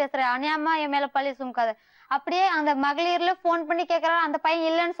போட்டுதான் பேசுற. அநியாயமா என் மேல பழி சுமக்காத. அப்படியே அந்த மகளிர்ல போன் பண்ணி கேக்குறாரு, அந்த பையன்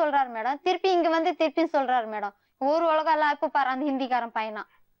இல்லன்னு சொல்றாரு மேடம். திருப்பி இங்க வந்து திருப்பி சொல்றாரு மேடம். ஒரு உலகம் எல்லாம் இப்ப பாரு அந்த ஹிந்திக்காரன் பையனா.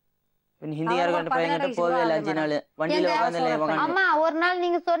 அம்மா ஒரு நாள்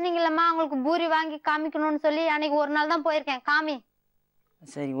நீங்க சொன்னீங்கல்லம்மா அவங்களுக்கு பூரி வாங்கி காமிக்கணும்னு சொல்லி, அன்னைக்கு ஒரு நாள் தான் போயிருக்கேன். காமி.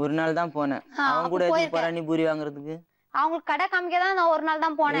 சரி, ஒரு நாள் தான் போனேன். அவங்க கூட போறேன் நீ பூரி வாங்குறதுக்கு? அவங்களுக்கு கடை காமிக்கதான் நான் ஒரு நாள்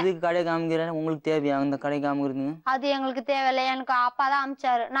தான் போனேன். எதுக்கு கடை காமிக்கிறேன்? உங்களுக்கு தேவையா அந்த கடை காமிக்கிறது? அது எங்களுக்கு தேவையில்லை. எனக்கு அப்பா தான்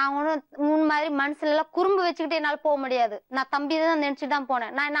அமிச்சாரு. நான் ஒன்னும் உன் மாதிரி மனசுல எல்லாம் குறும்பு வச்சுக்கிட்டு என்னால போக முடியாது. நான் தம்பி தான் நினைச்சுட்டு தான்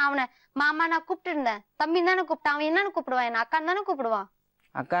போனேன். நான் அவனை மாமா நான் கூப்பிட்டு இருந்தேன். தம்பி தானே கூப்பிட்டான். அவன் என்னன்னு கூப்பிடுவான்? என்ன அக்கான்னு தானே கூப்பிடுவான்.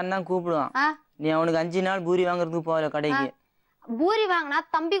 அக்கான்னு தான் கூப்பிடுவான். நீ அவனுக்கு 5 நாள் பூரி வாங்குறதுக்கு போகல கடைக்கு? பூரி வாங்கினா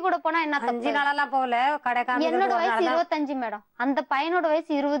தம்பி கூட போனா என்ன? 5 நாளெல்லாம் போகல கடை. என்னோட வயசு 25 மேடம். அந்த பையனோட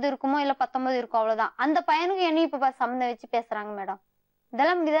வயசு 20 இருக்குமோ இல்ல 19 இருக்கும், அவ்வளவுதான். அந்த பையனுக்கு என்ன இப்ப சம்மந்தம் வச்சு பேசுறாங்க மேடம்.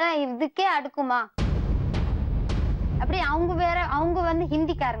 இதெல்லாம் இதுக்கே அடுக்குமா? அப்படி அவங்க வேற, அவங்க வந்து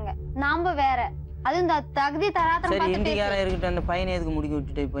ஹிந்திக்காரங்க, நாம வேற. அது இந்த தகுதி தராத்திரம் ஹிந்திக்காரன் இருக்கட்டும். அந்த பையனை எதுக்கு முடிக்க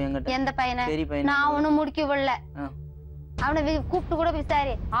விட்டுட்டு இப்போ என்கிட்ட? எந்த பையனை? நான் அவனு முடிக்க விடல. அவனை கூப்பிட்டு கூட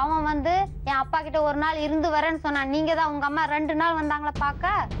விசாரி. அவன் வந்து என் அப்பா கிட்ட ஒரு நாள் இருந்து வரேன்னு சொன்னான். நீங்க தான் உங்க அம்மா 2 நாள் வந்தாங்களா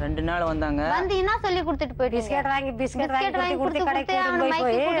பாக்க? 2 நாள் வந்தாங்க. வந்து என்ன சொல்லி கொடுத்துட்டு போயிட்டு பிஸ்கட் வாங்கி கொடுத்து கடைக்கு அவனை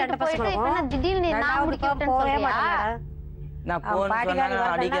மைக்கி கூட்டிட்டு போயிட்டு இப்ப திடீர்னு நான் முடிக்க விட்டேன்னு சொல்றியா? நான் போன் சொன்னா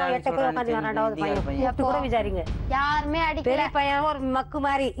அடிக்கிறான்னு கூட விசாரிங்க. யாருமே அடிக்கல. பெரிய பையன் ஒரு மக்கு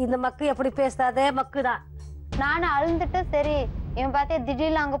மாதிரி. இந்த மக்கு எப்படி பேசாதே மக்கு தான். நானும் அழுந்துட்டு சரி இவன் பார்த்தே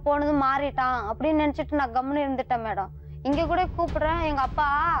திடீர்னு அங்க போனது மாறிட்டான் அப்படின்னு நினைச்சிட்டு நான் கம்முன்னு இருந்துட்டேன் மேடம். இங்க கூட கூப்பிடுறேன், எங்க அப்பா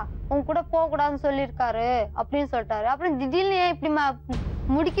உங்க கூட போக கூடாதுன்னு சொல்லிருக்காரு அப்படின்னு சொல்லிட்டாரு. அப்புறம் திடீர்னு ஏன் இப்படி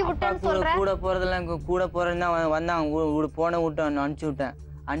முடுக்கி விட்டேன்னு சொல்றேன்? கூட போறதெல்லாம் கூட போறேன்னு தான் வந்தான். போன விட்டேன், அனுப்பிச்சு விட்டேன்.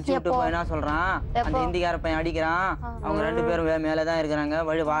 அனுப்பிச்சு விட்டு போய் என்ன சொல்றான், அந்த ஹிந்திக்கார பையன் அடிக்கிறான், அவங்க 2 பேரும் மேலதான் இருக்கிறாங்க,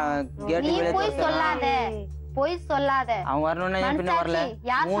 வழி கேட்டு வெளியே போய் சொல்லாத. அவன் வரணும்னா என் பின்ன வரல.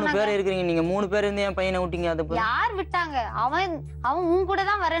 3 பேர் இருக்கிறீங்க, நீங்க 3 பேர் இருந்து என் பையனை விட்டீங்க. அது யார் விட்டாங்க? அவன் உன் கூட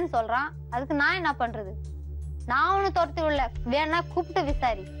தான் வரேன்னு சொல்றான். அதுக்கு நான் என்ன பண்றது? நான் அவனு துரத்தி விடல, வேணா கூப்பிட்டு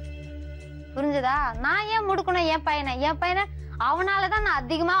விசாரி. புரிஞ்சுதா? நான் ஏன் முடுக்கணும் என் பையனை? அவனாலதான் நான்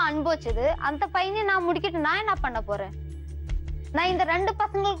அதிகமா அனுபவிச்சது. அந்த பையனை நான் முடிக்கிட்டு நான் என்ன பண்ண போறேன்? நான் இந்த 2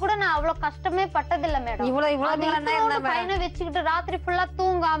 பசங்களுக்கு கூட நான் அவ்வளவு கஷ்டமே பட்டதில்ல மேடம். இவ்வளவு பையனை வச்சுக்கிட்டு ராத்திரி ஃபுல்லா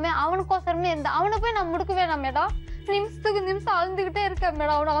தூங்காம அவனுக்கோசரமே அவனை போய் நான் முடுக்குவேனா மேடம்? நிமிஷத்துக்கு நிமிஷம் அழுந்துகிட்டே இருக்கேன்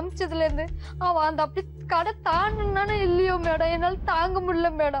மேடம். அவனை அமிச்சதுல இருந்து அவன் அந்த அப்படி கடை தாண்டினானே இல்லையோ மேடம், என்னால தாங்க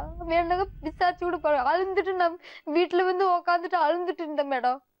முடியல மேடம். வேணுங்க விசாரிச்சு கூட போறேன். அழுந்துட்டு நான் வீட்டுல வந்து உக்காந்துட்டு அழுந்துட்டு இருந்தேன்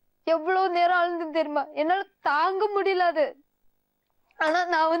மேடம். எவ்வளவு நேரம் அழுந்து தெரியுமா? என்னால தாங்க முடியல அது. ஆனா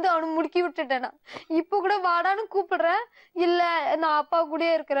நான் வந்து அவனை முடுக்கி விட்டுட்டேனா. இப்ப கூட வாடான்னு கூப்பிடுறேன், இல்ல நான் அப்பா கூட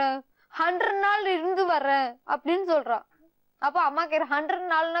இருக்கிறேன், 100 நாள் இருந்து வர்றேன் அப்படின்னு சொல்றான். அப்ப அம்மா கேக்குற 100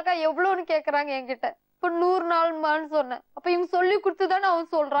 நாள்னாக்கா எவ்வளவுன்னு கேக்குறாங்க என்கிட்ட. இப்ப 100 நாள்மான்னு சொன்னேன். அப்ப இவங்க சொல்லி கொடுத்துதானே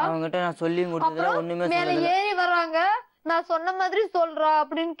அவன் சொல்றான். மேல ஏறி வர்றாங்க, நான் சொன்ன மாதிரி சொல்றா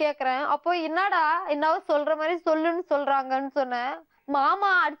அப்படின்னு கேக்குறேன். அப்போ என்னடா என்னாவ சொல்ற மாதிரி சொல்லுன்னு சொல்றாங்கன்னு சொன்னேன். மாமா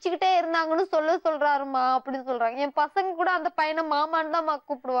அடிச்சுக்கிட்டே இருந்தாங்கன்னு சொல்றாருமா அப்படின்னு சொல்றாங்க. என் பசங்க கூட அந்த பையனை மாமான்னு தான்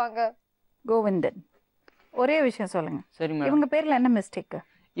கூப்பிடுவாங்க. கோவிந்தன், ஒரே விஷயம் சொல்லுங்க. சரி மேடம். இவங்க பேர்ல என்ன மிஸ்டேக்?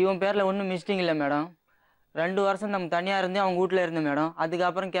 இவன் பேர்ல ஒன்றும் மிஸ்டேக் இல்லை மேடம். 2 வருஷம் நம்ம தனியா இருந்து அவங்க வீட்டுல இருந்தோம் மேடம்.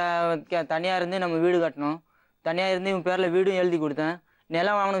 அதுக்கப்புறம் தனியா இருந்து நம்ம வீடு கட்டணும். தனியா இருந்து இவன் பேர்ல வீடும் எழுதி கொடுத்தேன்.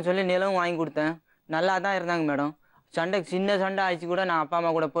 நிலம் வாங்கணும்னு சொல்லி நிலவும் வாங்கி கொடுத்தேன். நல்லா தான் இருந்தாங்க மேடம். சின்ன சண்டை ஆயிடுச்சு கூட நான் அப்பா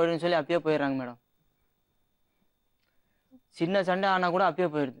அம்மா கூட போயிடுன்னு சொல்லி அப்பயே போயிடுறாங்க மேடம். சின்ன சண்டை ஆனா கூட அப்பயே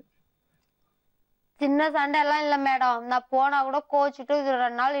போயிடுது. சின்ன சண்டை எல்லாம் இல்ல மேடம். நான் போனா கூட கோச்சிட்டு 2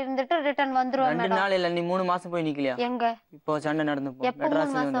 நாள் இருந்துட்டு ரிட்டர்ன் வந்துருவேன். 2 நாள் இல்ல, நீ 3 மாசம் போய் நிக்கலையா? எங்க இப்போ சண்டை நடந்து போ.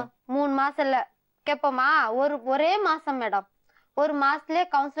 3 மாசம் இல்ல கேப்பமா, ஒரே மாசம் மேடம். 1 மாசத்துலயே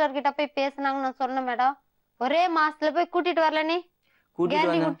கவுன்சிலர் கிட்ட போய் பேசினாங்கன்னு நான் சொன்னேன் மேடம். ஒரே மாசத்துல போய் கூட்டிட்டு வரல நீ?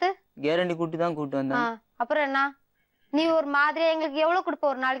 கேரண்டி கூட்டி வந்தேன். அப்புறம் என்ன நீ ஒரு மாதிரி எங்களுக்கு எவ்வளவு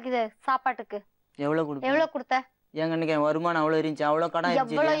கொடுப்ப ஒரு நாளைக்கு சாப்பாட்டுக்கு? எவ்வளவு கொடுத்த? எங்க வருமானம் அவ்வளவு இருந்துச்சு, அவ்வளவு கடன்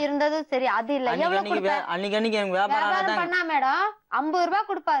எவ்வளவு இருந்ததும் சரி அது இல்ல. அன்னைக்கு வியாபாரம் பண்ணா மேடம் 50 ரூபாய்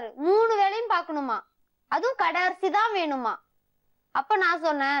கொடுப்பாரு. 3 வேளையும் பாக்கணுமா, அதுவும் கடை அரிசி தான் வேணுமா. அப்ப நான்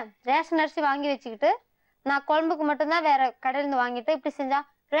சொன்னேன், ரேஷன் அரிசி வாங்கி வச்சுக்கிட்டு நான் குழம்புக்கு மட்டும்தான் வேற கடையில இருந்து வாங்கிட்டு இப்படி செஞ்சா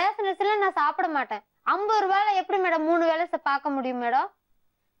ரேஷன் அரிசில நான் சாப்பிட மாட்டேன். 50 ரூபாயில எப்படி மேடம் 3 வேளை பார்க்க முடியும் மேடம்?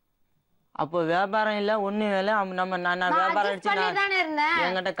 அப்போ வியாபாரம் இல்ல ஒண்ணு வேலை. நம்ம நான் வியாபாரம் அடிச்சு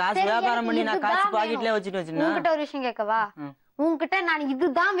என்கிட்ட காசு வியாபாரம் பண்ணி நான் காசு பாக்கெட்ல வச்சுட்டு வச்சிருந்தேன். உங்ககிட்ட ஒரு விஷயம் கேட்கவா? உங்ககிட்ட நான்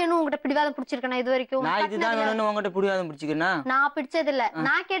இதுதான் வேணும் உங்ககிட்ட பிடிவாதம் பிடிச்சிருக்கேன் இது வரைக்கும். நான் இதுதான் வேணும்னு உங்ககிட்ட பிடிவாதம் பிடிச்சிருக்கேன். நான் பிடிச்சது இல்ல.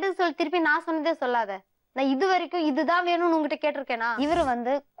 நான் கேட்டது சொல்லி திருப்பி நான் சொன்னதே சொல்லாத. நான் இது வரைக்கும் இதுதான் வேணும்னு உங்ககிட்ட கேட்டிருக்கேனா? இவரு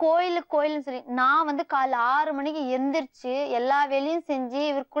வந்து கோயிலுன்னு சொல்லி நான் வந்து காலைல 6 மணிக்கு எந்திரிச்சு எல்லா வேலையும் செஞ்சு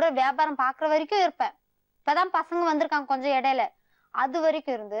இவர் கூட வியாபாரம் பாக்குற வரைக்கும் இருப்பேன். இப்பதான் பசங்க வந்திருக்காங்க கொஞ்சம் இடையில. அது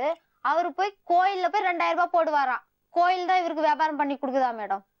வரைக்கும் இருந்து அவரு போய் கோயில்ல போய் 2000 ரூபாய் போடுவாராம். கோயில் தான் இவருக்கு வியாபாரம் பண்ணி கொடுக்குதா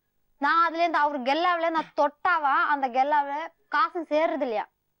மேடம்? நான் அதுல இருந்து அவரு கெல்லாவில நான் தொட்டாவா அந்த கெல்லாவில காசு சேர்றது இல்லையா?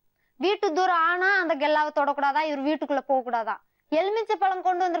 வீட்டு தூரம் ஆனா அந்த கெல்லாவை தொடக்கூடாதா, இவர் வீட்டுக்குள்ள போக கூடாதா? எலுமிச்சை பழம்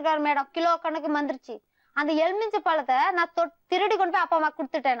கொண்டு வந்திருக்காரு மேடம், கிலோ கணக்கு வந்துருச்சு. அந்த எலுமிச்சை பழத்தை நான் திருடி கொண்டு போய் அப்பா அம்மா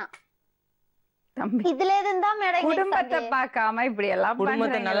கொடுத்துட்டேனா? இதுல இருந்தா மேடம் குடும்பத்தை பார்க்காம இப்படி எல்லாம்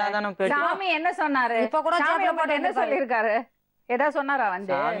குடும்பத்தை நல்லா தானே. சாமி என்ன சொன்னாரு? இப்ப கூட என்ன சொல்லிருக்காரு? ஏதாவது சொன்னாரா?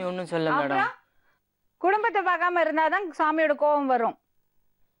 வந்து சாமி ஒண்ணும் சொல்ல மேடம். குடும்பத்தை பார்க்காம இருந்தாதான் சாமியோட கோபம் வரும்.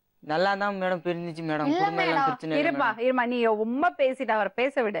 நல்லா தான் மேடம் பிரிஞ்சிச்சு மேடம். இருமா நீ ரொம்ப பேசிட்டு அவரை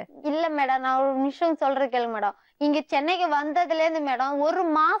பேச விடு. இல்ல மேடம் நான் ஒரு நிமிஷம் சொல்றேன் கேளு மேடம். இங்க சென்னைக்கு வந்ததுல இருந்து மேடம் 1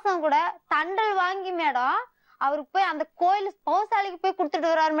 மாசம் கூட தண்டல் வாங்கி மேடம் அவருக்கு போய் அந்த கோயில் பௌசாலிக்கு போய்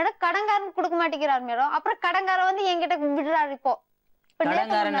கொடுத்துட்டு வர்றாரு மேடம். கடங்காரன் கொடுக்க மாட்டேங்கிறாரு மேடம். அப்புறம் கடங்காரன் வந்து என்கிட்ட விடுறாரு. இப்போ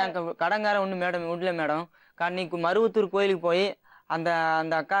கடங்காரன் ஒண்ணு மேடம் விடல மேடம். நீ மருவத்தூர் கோயிலுக்கு போய் அந்த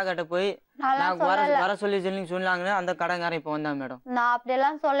அந்த அக்கா கிட்ட போய் வர சொல்லி சொன்னாங்கன்னு அந்த கடங்காரன் இப்ப வந்தா மேடம். நான் அப்படி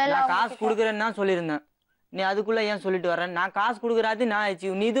எல்லாம் சொல்லல. காசு குடுக்கறேன்னு தான் சொல்லியிருந்தேன். நீ அதுக்குள்ள ஏன் சொல்லிட்டு வர்றேன்? நான் காசு குடுக்கறாது நான்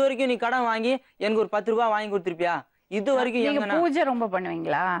ஆயிடுச்சு. நீ இது வரைக்கும் நீ கடன் வாங்கி எனக்கு ஒரு 10 ரூபாய் வாங்கி கொடுத்திருப்பியா? இது வரைக்கும் பூஜை ரொம்ப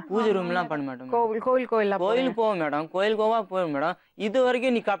பண்ணுவீங்களா? பூஜை ரூம் எல்லாம் பண்ண மாட்டோம். கோயில் போவோம் மேடம். கோயில் கோவா போவோம் மேடம். இது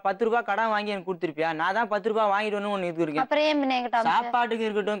வரைக்கும் நீ 10 ரூபாய் கடன் வாங்கி எனக்கு கொடுத்திருப்பியா? நான் தான் 10 ரூபாய் வாங்கிட்டு ஒண்ணு இது இருக்கேன். சாப்பாட்டுக்கு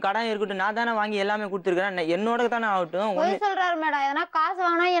இருக்கட்டும் கடன் இருக்கட்டும் நான் தானே வாங்கி எல்லாமே கொடுத்துருக்கேன். என்னோட தானே ஆகட்டும். சொல்றாரு மேடம். எதனா காசு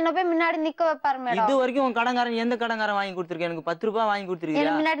வாங்கினா என்ன போய் முன்னாடி நிக்க வைப்பாரு மேடம். இது வரைக்கும் உன் கடங்காரன் எந்த கடங்காரன் வாங்கி கொடுத்துருக்கேன்? எனக்கு 10 ரூபாய் வாங்கி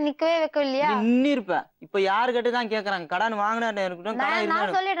கொடுத்துருக்கீங்க. முன்னாடி நிக்கவே வைக்கலையா? நின்னு இருப்ப. இப்ப யாரு கிட்ட தான் கேக்குறாங்க? கடன் வாங்கினா இருக்கட்டும்.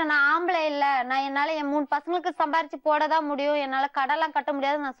 நான் சொல்லிட்டேன் நான் ஆம்பளை இல்ல. நான் என்னால என் 3 பசங்களுக்கு சம்பாரிச்சு போடதான் முடியும். என்னால கடலாம் கட்ட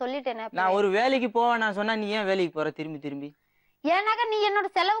முடியாது நான் சொல்லிட்டேன். நான் ஒரு வேலைக்கு போவேன் நான் சொன்னா நீ ஏன் வேலைக்கு போற திரும்பி? ஏன்னாக்க நீ என்னோட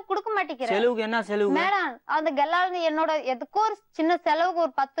செலவு கொடுக்க மாட்டேங்கிற. செலவுக்கு என்ன செலவு மேடம் அந்த கெல்லால என்னோட எதுக்கோ ஒரு சின்ன செலவுக்கு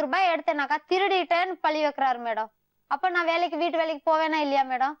ஒரு 10 ரூபாய் எடுத்தேனாக்கா திருடிட்டேன்னு பழி வைக்கிறாரு மேடம். அப்ப நான் வீட்டு வேலைக்கு போவேனா இல்லையா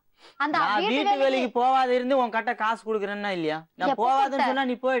மேடம்? அந்த வீட்டு வேலைக்கு போவாத இருந்து உன் கிட்ட காசு குடுக்கறேன்னா இல்லையா? நான் போவாதன்னு சொன்னா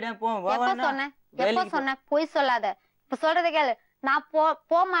நீ போயிட்டேன் எப்ப சொன்ன? பொய் சொல்லாத. இப்ப சொல்றத கேளு. நான்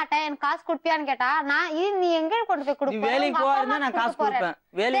போக மாட்டேன், எனக்கு காசு குடுப்பியான்னு கேட்டா நான் நீ எங்க கொண்டு போய் கொடுப்ப? வேலைக்கு போறதா நான் காசு கொடுப்பேன்.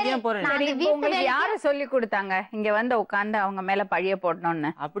 வேலைக்கு போறேன். உங்களுக்கு யாரு சொல்லி கொடுத்தாங்க இங்க வந்து உட்கார்ந்து அவங்க மேல பழிய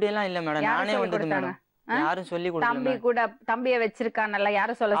போடணும்னு? அப்படி எல்லாம் இல்ல மேடம், நானே வந்தது மேடம். யாரும் சொல்லி கொடுக்கல. தம்பிய வச்சிருக்கானல்ல,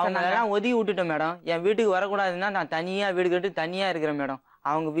 யாரும் சொல்ல சொன்னாங்க? அவங்க எல்லாம் ஒதுக்கி விட்டுட்டேன் மேடம். என் வீட்டுக்கு வரக்கூடாதுன்னா நான் தனியா வீடு கட்டி தனியா இருக்கிறேன் மேடம்.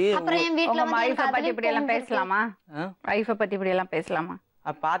 அவங்க வைஃப பத்தி இப்படி எல்லாம் பேசலாமா? வைஃப பத்தி இப்படி எல்லாம் பேசலாமா?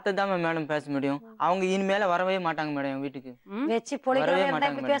 பார்த்ததான் மேடம் பேச முடியும். அவங்க இனிமேல வரவே மாட்டாங்க மேடம் என் வீட்டுக்கு. வச்சு பொழிக்கவே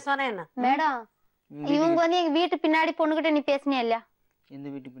மாட்டாங்க மேடம். இவங்க வந்து எங்க வீட்டு பின்னாடி பொண்ணுகிட்ட நீ பேசினியா இல்லையா? எந்த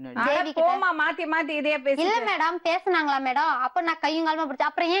வீட்டு பின்னாடி? போமா மாத்தி மாத்தி இதே பேச. இல்ல மேடம் பேசுனாங்களா மேடம்? அப்ப நான் கையும் காலமா பிடிச்ச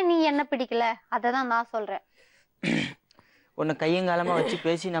அப்புறம் ஏன் நீ என்ன பிடிக்கல? அததான் நான் சொல்றேன். உன்னை கையும் காலமா வச்சு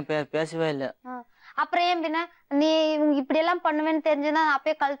பேசி நான் பேசவே இல்ல. அப்புறம் ஏன் பின்ன நீ இப்படி எல்லாம் பண்ணுவேன்னு தெரிஞ்சுதான்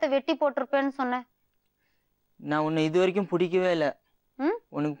அப்பயே கழுத்தை வெட்டி போட்டிருப்பேன்னு சொன்னேன். நான் உன்னை இது வரைக்கும் பிடிக்கவே இல்ல.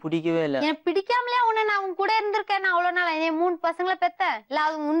 உனக்கு பிடிக்கவே இல்ல. எனக்கு பிடிக்காமலே உன்னை நான் உன் கூட இருந்திருக்கேன். நான் அவ்வளவு நாள் 3 பசங்களை பெத்த இல்ல,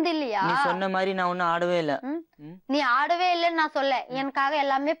 அது உண்டு இல்லையா? நீ சொன்ன மாதிரி நான் ஒன்னும் ஆடவே இல்ல. நீ ஆடவே இல்லன்னு நான் சொல்ல. எனக்காக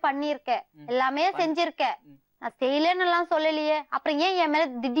எல்லாமே பண்ணிருக்க, எல்லாமே செஞ்சிருக்க. நான் செய்யலன்னு எல்லாம் சொல்லலையே. அப்புறம் ஏன் என் மேல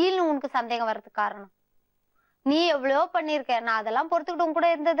திடீர்னு உனக்கு சந்தேகம் வர்றதுக்கு காரணம்? நீ எவ்வளவோ பண்ணிருக்க, நான் அதெல்லாம் பொறுத்துக்கிட்டு உன் கூட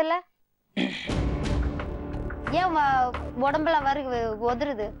இருந்தது இல்ல. ஏன் உடம்புல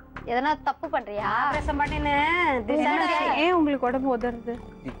உதறுது? எதனா தப்பு பண்றியா? ஆபரேஷன் பண்ணினே ஏன் உங்களுக்கு உடம்பு உதறுது?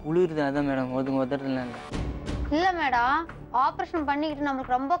 குளிருது அதான் மேடம். உதறதுல இல்ல மேடம், ஆபரேஷன் பண்ணிக்கிட்டு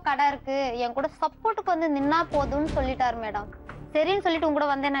நம்மளுக்கு ரொம்ப கடை இருக்கு, என் கூட சப்போர்ட்டுக்கு வந்து நின்னா போதும்னு சொல்லிட்டாரு மேடம். சரின்னு சொல்லிட்டு உங்க கூட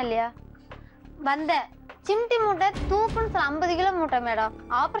வந்தேனா இல்லையா? வந்தேன். சிம்டி மூட்டை தூக்குன்னு சொல்ல 50 கிலோ மூட்டை மேடம்.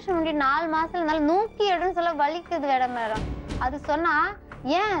 ஆபரேஷன் பண்ணி 4 மாசத்துல இருந்தாலும் நூக்கி எடுன்னு சொல்ல வலிக்குது மேடம். அது சொன்னா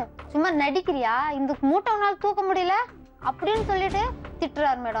ஏன் சும்மா நடிக்கிறியா, இந்த மூட்டை உன்னால தூக்க முடியல அப்படின்னு சொல்லிட்டு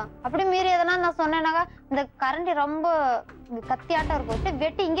திட்டுறாரு மேடம். அப்படி மீறி எதனா நான் சொன்னேனாக்கா இந்த கரண்டி ரொம்ப கத்தியாட்டம் இருக்கும்,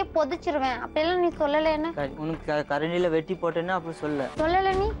 வெட்டி இங்கே பொதிச்சிருவேன் அப்படியெல்லாம் நீ சொல்லல. என்ன உனக்கு கரண்டில வெட்டி போட்டேன்னா அப்படி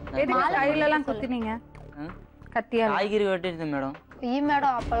சொல்லல. நீ கையில எல்லாம் குத்தினீங்க? கத்தியா? காய்கறி வெட்டிருந்தேன் மேடம்.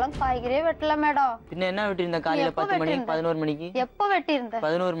 மேடம் அப்பெல்லாம் காய்கறியே வெட்டல மேடம். பின்ன என்ன வெட்டிருந்த? காலையில 10 மணிக்கு 11 மணிக்கு. எப்ப வெட்டிருந்த?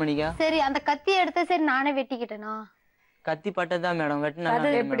 11 மணிக்கா? சரி அந்த கத்தியை எடுத்து சரி நானே வெட்டிக்கிட்டேனா? கத்தி பட்டதான் மேடம். வெட்டினா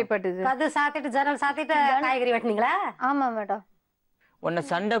எப்படி பட்டது? கது சாத்திட்டு ஜன்னல் சாத்திட்டு காய்கறி வெட்டினீங்களா? ஆமா மேடம். உன்னை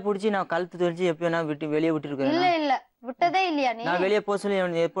சண்டை புடிச்சு நான் கழுத்து தெரிஞ்சு எப்பயும் நான் வெளியே விட்டுருக்கேன். இல்ல விட்டதே இல்லையா நீ? நான் வெளியே போக சொல்லி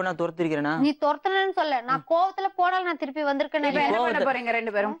எப்போ நான் துரத்திருக்கிறேன்னா? நீ துரத்துனேன்னு சொல்ல, நான் கோவத்துல போனாலும் நான் திருப்பி வந்திருக்கேன். என்ன பண்ண போறீங்க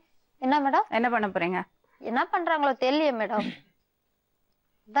 2 பேரும்? என்ன மேடம் என்ன பண்ண போறீங்க? என்ன பண்றாங்களோ தெரியல மேடம்.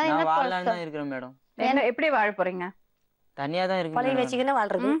 நான் வாழலாம்னு இருக்கிறேன் மேடம். எப்படி வாழ போறீங்க? தனியா தான் இருக்கு. பழைய வச்சுக்கின்னு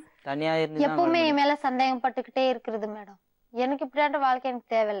வாழ்றது. தனியா இருந்து எப்பவுமே என் மேல சந்தேகம் பட்டுக்கிட்டே இருக்கிறது மேடம். எனக்கு இப்படியாட்ட வாழ்க்கை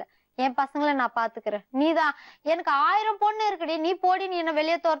எனக்கு தேவையில்ல. என் பசங்களை நான் பாத்துக்கிறேன். நீதான் எனக்கு 1000 பொண்ணு இருக்குடி, நீ போடி, நீ என்ன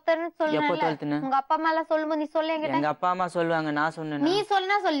வெளியே தோர்த்தன்னு சொல்லுங்க. உங்க அப்பா அம்மா எல்லாம் சொல்லும்போது நீ சொல்ல. எங்க அப்பா அம்மா சொல்லுவாங்க, நான் சொன்னேன். நீ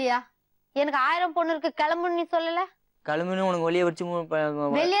சொன்னா சொல்லியா? எனக்கு 1000 பொண்ணு இருக்கு கிளம்புன்னு நீ சொல்லல. கிளம்புன்னு உனக்கு வெளியே வச்சு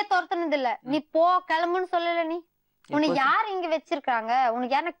வெளியே தோர்த்தனது இல்ல, நீ போ கிளம்புன்னு சொல்லல. நீ உனக்கு யாரு இங்க வச்சிருக்காங்க?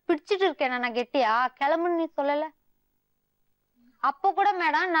 உனக்கு யாரு பிடிச்சிட்டு இருக்கேன் நான் கெட்டியா? கிளம்புன்னு நீ சொல்லல. அப்ப கூட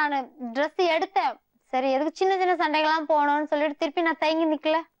மேடம் நான் ட்ரெஸ் எடுத்தேன். சரி எதுக்கு சின்ன சின்ன சண்டைகள்லாம் போனோம்னு சொல்லிட்டு திருப்பி நான் தயங்கி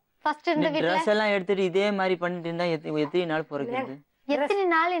நிக்கல. ஃபர்ஸ்ட் இருந்த வீட்ல ட்ரெஸ் எல்லாம் எடுத்துட்டு இதே மாதிரி பண்ணிட்டு இருந்தா எத்தனை நாள் பொறுக்குது? எத்தனை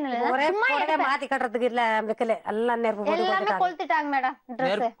நாள் சும்மா மாத்தி கட்டுறதுக்கு இல்ல வைக்கல. எல்லாம் நெருப்பு எல்லாமே கொளுத்திட்டாங்க மேடம்.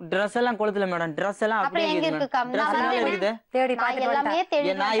 ட்ரெஸ் எல்லாம் கொளுத்தல மேடம். ட்ரெஸ் எல்லாம் அப்படியே எங்க இருக்கு? தேடி எல்லாமே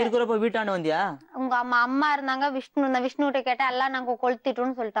தேடி. நான் இருக்கிறப்ப வீட்டாண்ட வந்தியா? உங்க அம்மா இருந்தாங்க, விஷ்ணுகிட்ட கேட்டா எல்லாம் நாங்க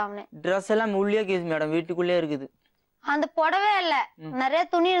கொளுத்திட்டோம்னு சொல்லிட்டாங்க. ட்ரெஸ் எல்லாம் உள்ளே கேக்குது மேடம், வீட்டுக்குள்ளே இருக்குது. அந்த புடவே இல்ல, நிறைய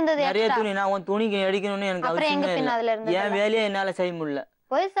துணி இருந்தது. நிறைய துணி. நான் உன் துணிக்கு அடிக்கணும்னு எனக்கு அவசியமே இல்ல. என் வேலையை என்னால செய்ய முடியல.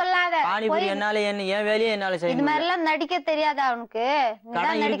 போய் சொல்லாத. பானிபூரி என்னால என் வேலையை என்னால செய்ய முடியல. இது மாதிரி எல்லாம் நடிக்க தெரியாதா அவனுக்கு?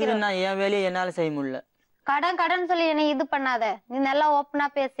 கடன் இருக்குது, நான் என் வேலையை என்னால செய்ய முடியல. கடன் சொல்லி என்ன இது பண்ணாத. நீ நல்லா ஓப்பனா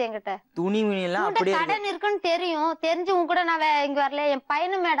பேசு என்கிட்ட. துணி மணி எல்லாம் அப்படியே கடன் இருக்குன்னு தெரியும். தெரிஞ்சு உன் கூட நான் இங்க வரல. என்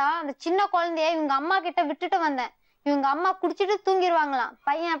பையனு மேடம் அந்த சின்ன குழந்தைய இவங்க அம்மா கிட்ட விட்டுட்டு வந்தேன். இவங்க அம்மா குடிச்சிட்டு தூங்கிடுவாங்களாம்.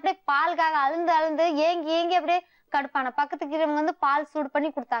 பையன் அப்படியே பாலுக்காக அழுந்து ஏங்கி அப்படியே கடுப்பான. பக்கத்துக்கு வந்து பால் சூடு பண்ணி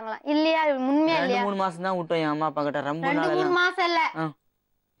கொடுத்தாங்களாம். இல்லையா? உண்மையா இல்லையா? 3 மாசம் தான் விட்டோம் என் அம்மா அப்பா கிட்ட. ரொம்ப 2-3 மாசம் இல்ல,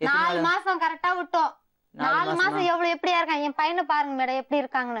 4 மாசம் கரெக்டா விட்டோம். 4 மாசம் எவ்வளவு எப்படியா இருக்கான் என் பையனை பாருங்க மேடம் எப்படி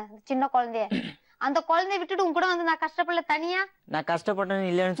இருக்காங்கன்னு. சின்ன குழந்தைய அந்த குழந்தைய விட்டுட்டு உங்க கூட வந்து நான் கஷ்டப்படல தனியா? நான் கஷ்டப்பட்டேன்னு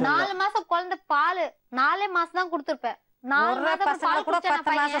இல்லன்னு சொல்ல. 4 மாசம் குழந்தை பால் 4 மாசம் தான் கொடுத்துருப்பேன். 4 மாசம் பால் கூட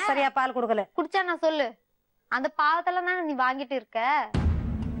 10 மாசம் சரியா பால் கொடுக்கல. குடிச்சா நான் சொல்லு, அந்த பாவத்துல தானே நீ வாங்கிட்டு இருக்க.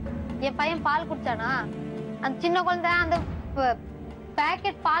 என் பையன் பால் குடிச்சானா? அந்த சின்ன குழந்தை அந்த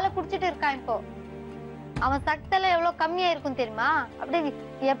பேக்கெட் பாலை குடிச்சிட்டு இருக்கான் இப்போ. அவன் சக்தியெல்லாம் எவ்வளவு கம்மியா இருக்கும் தெரியுமா? அப்படி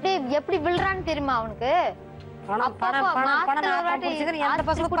எப்படி எப்படி விழுறான்னு தெரியுமா அவனுக்கு?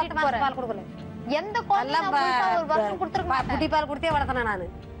 எந்த புட்டி பால் கொடுத்தே வளர்த்தேன் நானு.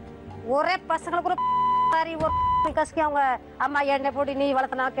 ஒரே பசங்களை கூட கசக்கி அவங்க அம்மா எண்ணெய் போட்டு நீ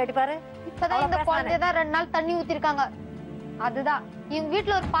வளர்த்தனா கேட்டுப்பாரு. இப்பதான் இந்த குழந்தையதான் 2 நாள் தண்ணி ஊத்திருக்காங்க. அதுதான் இவங்க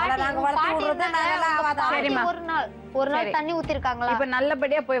வீட்டுல ஒரு பாட்டி ஒரு நாள் தண்ணி ஊத்திருக்காங்களா? இப்ப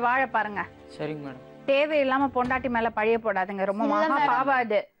நல்லபடியா போய் வாழ பாருங்க. சரிங்க மேடம். தேவையில்லாம பொண்டாட்டி மேல பழிய போடாதுங்க. ரொம்ப மகா பாவம்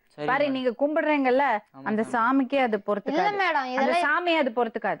அது. பாரு நீங்க கும்பிடுறீங்கல்ல அந்த சாமிக்கே அது பொறுத்துக்காது மேடம். அந்த சாமியே அது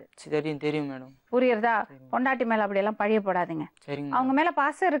பொறுத்துக்காது. தெரியும் மேடம். புரியுறதா? பொண்டாட்டி மேல அப்படி எல்லாம் பழிய போடாதீங்க. அவங்க மேல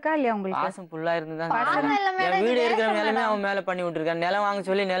பாசம் இருக்கா இல்லையா உங்களுக்கு? பாசம் ஃபுல்லா இருந்துதான் என் வீடு இருக்கிற நிலமே அவன் மேல பண்ணி விட்டுருக்கான். நிலம் வாங்க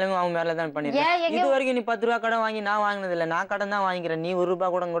சொல்லி நிலமே அவன் மேலதான் பண்ணிருக்கேன். இது வரைக்கும் நீ 10 ரூபா கடன் வாங்கி நான் வாங்கினது இல்ல. நான் கடன் தான் வாங்கிக்கிறேன். நீ 1 ரூபா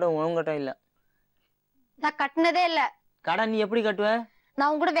கூட உங்ககிட்ட இல்ல. நான் கட்டினதே இல்ல. கடன் நீ எப்படி கட்டுவ? நான்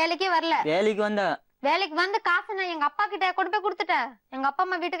உங்க கூட வேலைக்கே வரல. வேலைக்கு வந்து காசு நான் எங்க அப்பா கிட்ட கொண்டு போய் கொடுத்துட்டேன். எங்க அப்பா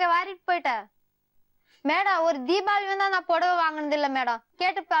அம்மா வீட்டுக்கு வாரிட்டு போயிட்டேன். மேடம் ஒரு தீபாவளி வந்தா நான் புடவை வாங்கினது இல்ல மேடம்.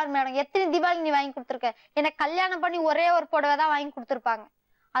 கேட்டு பாரு மேடம், எத்தனை தீபாவளி நீ வாங்கி கொடுத்துருக்க? எனக்கு கல்யாணம் பண்ணி ஒரே ஒரு புடவை தான் வாங்கி கொடுத்துருப்பாங்க.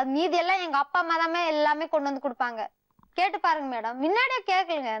 அது மீதி எல்லாம் எங்க அப்பா அம்மா தான் எல்லாமே கொண்டு வந்து கொடுப்பாங்க. கேட்டு பாருங்க மேடம். முன்னாடியே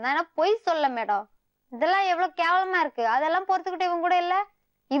கேட்கலுங்க. நான் பொய் சொல்ல மேடம். இதெல்லாம் எவ்வளவு கேவலமா இருக்கு. அதெல்லாம் பொறுத்துக்கிட்டு இவங்க கூட இல்ல.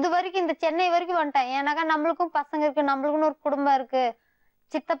 இது வரைக்கும் இந்த சென்னை வரைக்கும் வந்துட்டேன். ஏன்னாக்கா நம்மளுக்கும் பசங்க இருக்கு, நம்மளுக்குன்னு ஒரு குடும்பம் இருக்கு.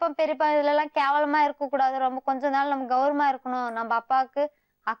 சித்தப்பா பெரியப்பா இதுல எல்லாம் கேவலமா இருக்க கூடாது. ரொம்ப கொஞ்ச நாள் நம்ம கௌரவமா இருக்கணும். நம்ம அப்பாவுக்கு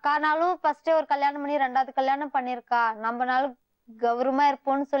அக்கானாலும் ஃபர்ஸ்டே ஒரு கல்யாணம் பண்ணி 2வது கல்யாணம் பண்ணிருக்கா. நம்மனாலும் கௌரவமா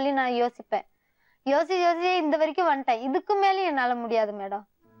இருப்போம்னு சொல்லி நான் யோசிப்பேன். யோசிச்சு இந்த வரைக்கும் வந்துட்டேன். இதுக்கு மேலேயும் என்னால முடியாது மேடம்.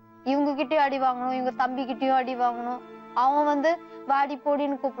 இவங்க கிட்டயும் அடி வாங்கணும், இவங்க தம்பி கிட்டயும் அடி வாங்கணும். அவன் வந்து வாடி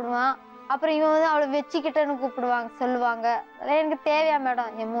போடின்னு கூப்பிடுவான். அப்புறம் இவன் வந்து அவளை வச்சுக்கிட்டேன்னு கூப்பிடுவாங்க சொல்லுவாங்க. அதெல்லாம் எனக்கு தேவையா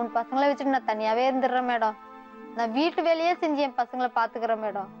மேடம்? என் 3 பசங்களை வச்சுட்டு நான் தனியாவே இருந்துடுறேன் மேடம். நான் வீட்டு வேலையே செஞ்சு என் பசங்களை பாத்துக்கிறேன்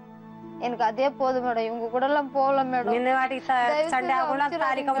மேடம். எனக்கு அதே போதும் மேடம். இவங்க கூட எல்லாம் போகல மேடம்.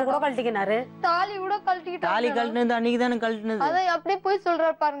 தாலி கூட கழட்டிக்கிட்டாரு. அதான் அப்படியே போய்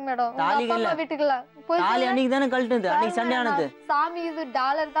சொல்றாரு பாருங்க மேடம். வீட்டுக்குலாம் சாமி இது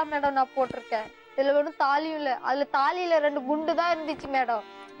டாலர் தான் மேடம் நான் போட்டிருக்கேன். இதுல ஒன்னும் தாலியும் இல்ல. அதுல தாலியில 2 குண்டு தான் இருந்துச்சு மேடம்.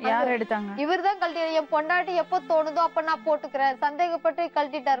 யார் எடுத்தாங்க? இவர் தான் கழட்டி. என் பொண்டாட்டி எப்போ தோணுதோ அப்ப நான் போட்டுக்கிறேன். சந்தேகப்பட்டு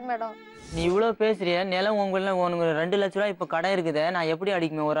கழட்டிட்டாரு மேடம். நீ இவ்வளவு பேசுறிய நிலம் உனக்கு 2 லட்ச ரூபாய் இப்ப கடை இருக்குதே. நான் எப்படி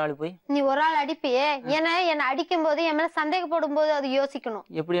அடிக்குமே ஒரு ஆள் போய்? நீ ஒரு ஆள் அடிப்பியே. ஏன்னா என்ன அடிக்கும் போது என் மேல சந்தேகப்படும் போது அது யோசிக்கணும்.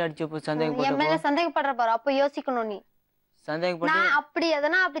 எப்படி அடிச்சப்போ சந்தேகம்? என் மேல சந்தேகப்படுற பாரு, அப்ப யோசிக்கணும். நீ சந்தேகப்பட்டு நான் அப்படி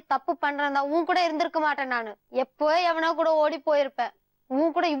எதனா அப்படி தப்பு பண்றேன் உன் கூட இருந்திருக்க மாட்டேன். நானு எப்போ எவனா கூட ஓடி போயிருப்பேன்.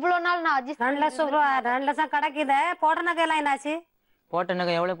 உன் கூட இவ்வளவு நாள் நான் அட்ஜஸ்ட் 2 லட்சம் ரூபா 2 லட்சம் கிடைக்குது. போட்ட நகை எல்லாம் என்னாச்சு? போட்ட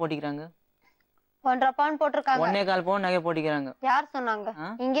நகை எவ்வளவு போட்டிக்கிறாங்க? 1.5 பவுன் போட்டிருக்காங்க. 1.25 பவுன் நகை போட்டிக்கிறாங்க. யார் சொன்னாங்க?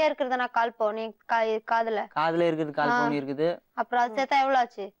 இங்கே இருக்கிறது நான் 1/4 பவுன். நீ காதுல இருக்குது 1/4 பவுன் இருக்குது. அப்புறம் அது சேர்த்தா எவ்வளவு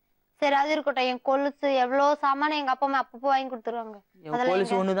ஆச்சு? சரி அது இருக்கட்டும். என் கொலுசு எவ்வளவு சாமான எங்க அப்பா அம்மா அப்பப்போ வாங்கி கொடுத்துருவாங்க.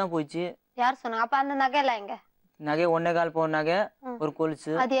 கொலுசு ஒண்ணுதான் போயிடுச்சு. யார் சொன்னாங்க? அப்ப அந்த நகை எல்லாம் எங்க? நகை 1.25 பவுன் நகை, ஒரு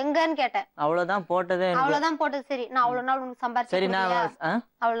கொலுசு. அது எங்கன்னு கேட்டேன். அவ்வளவுதான் போட்டது. அவ்வளவுதான் போட்டது. சரி நான் அவ்வளவு நாள் உனக்கு சம்பாரிச்சு. சரி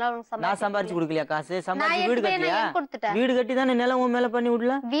நான் சம்பாரிச்சு கொடுக்கலையா காசு? சம்பாரிச்சு வீடு கட்டியா? வீடு கட்டி தானே நிலம் உன் மேல பண்ணி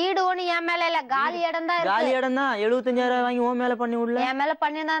விடல. வீடு ஒண்ணு என் மேல இல்ல, காலி இடம் தான். காலி இடம் தான். 75,000 வாங்கி உன் மேல பண்ணி விடல. என் மேல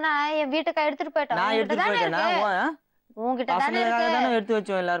பண்ணிருந்தா என் வீட்டுக்கு எடுத்துட்டு போயிட்டேன். நான் எடுத்துட்டு போயிட்டேன். உங்ககிட்ட தானே எடுத்து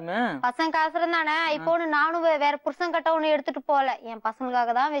வச்சோம் எல்லாருமே. பசங்க காசு இருந்தானே. இப்போ ஒண்ணு நானும் வேற புருஷன் கட்ட ஒண்ணு எடுத்துட்டு போல. என்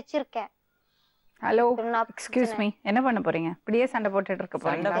பசங்களுக்காக தான் வச்சிருக்கேன். ஹலோ எக்ஸ்கியூஸ் மீ, என்ன பண்ண போறீங்க? இப்படியே சண்டை போட்டுட்டு இருக்க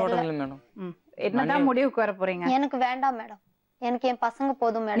போறீங்க? சண்டை போடுறீங்க மேடம். என்னதான் முடிவுக்கு வர போறீங்க? எனக்கு வேண்டாம் மேடம். எனக்கு என் பசங்க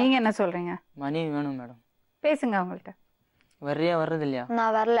போதும் மேடம். நீங்க என்ன சொல்றீங்க? மனைவி வேணும் மேடம். பேசுங்க அவங்கள்ட்ட. வர்றது இல்லையா?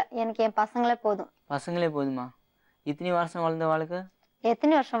 நான் வரல. எனக்கு என் பசங்களே போதும். பசங்களே போதுமா? இத்தனை வருஷம் வாழ்ந்த வாழ்க்கை?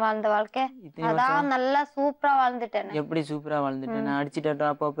 எத்தனை வருஷம் வாழ்ந்த வாழ்க்கை? அதான் நல்லா சூப்பரா வாழ்ந்துட்டேன். எப்படி சூப்பரா வாழ்ந்துட்டேன்? நான் அடிச்சுட்டா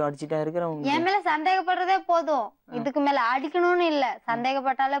அப்ப அடிச்சுட்டா இருக்கிறேன். என் மேல சந்தேகப்படுறதே போதும். இதுக்கு மேல அடிக்கணும்னு இல்ல,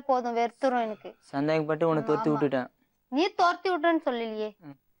 சந்தேகப்பட்டாலே போதும். வெறுத்துரும் எனக்கு. சந்தேகப்பட்டு உன்னை துரத்தி விட்டுட்டேன். நீ துரத்தி விட்டுன்னு சொல்லலையே.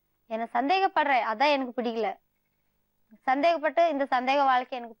 என்ன சந்தேகப்படுற, அதான் எனக்கு பிடிக்கல. சந்தேகப்பட்டு இந்த சந்தேக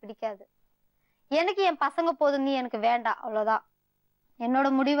வாழ்க்கை எனக்கு பிடிக்காது. எனக்கு என் பசங்க போதும், நீ எனக்கு வேண்டாம், அவ்வளவுதான். என்னோட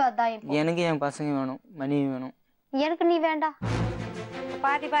முடிவு அதான். எனக்கு என் பசங்க வேணும், மனைவி வேணும். எனக்கு நீ வேண்டாம்.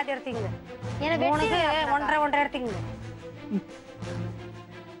 பாதி எடுத்தீங்க. எனக்கு 1.5 எடுத்தீங்க.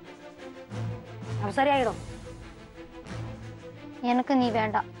 அப்ப சரியாயிடும். எனக்கு நீ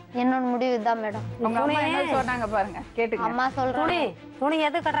வேண்டாம். என்னோட முடிவு இதுதான் மேடம். சொன்னாங்க பாருங்க, கேட்டுங்க. அம்மா சொல்றேன். துணி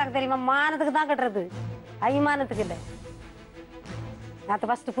எது கட்டுறாங்க தெரியுமா? மானத்துக்கு தான் கட்டுறது, அய்மானத்துக்கு இல்லை. அதை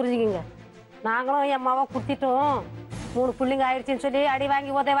ஃபர்ஸ்ட் புரிஞ்சுக்கிங்க. நாங்களும் என் அம்மாவை குத்திட்டோம், 3 பிள்ளைங்க ஆயிடுச்சுன்னு சொல்லி அடி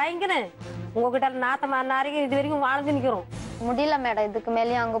வாங்கி உதவி வாங்கிக்கினேன். உங்ககிட்ட நாத்தமா நாரைக்கு இது வரைக்கும் வாழ்ந்து நிற்கிறோம். முடியல மேடம். இதுக்கு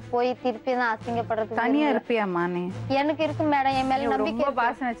மேலயும் அங்க போய் திருப்பி நான் அசிங்கப்படுறது. தனியா இருப்பியாமா நீ? எனக்கு இருக்கு மேடம், என் மேல நம்பிக்கை. ரொம்ப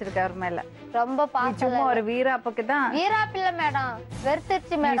பாசம் வச்சிருக்க அவர் மேல. ரொம்ப பாசம். சும்மா ஒரு வீராப்புக்கு தான். வீராப்பு இல்ல மேடம்,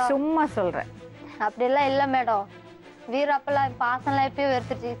 வெறுத்துருச்சு மேடம். சும்மா சொல்ற. அப்படி எல்லாம் இல்ல மேடம். வீராப்பெல்லாம் பாசம்லாம் எப்பயும்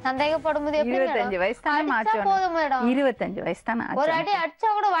வெறுத்துருச்சு. சந்தேகப்படும் போது எப்படி 25 வயசு தானே ஆச்சு. போதும் மேடம். 25 வயசு தானே ஆச்சு. ஒரு அடி அடிச்சா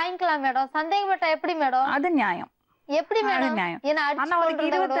கூட வாங்கிக்கலாம் மேடம். சந்தேகப்பட்டா எப்படி மேடம்? அது நியாயம். எப்படி மேடம்? ஆனா அவளுக்கு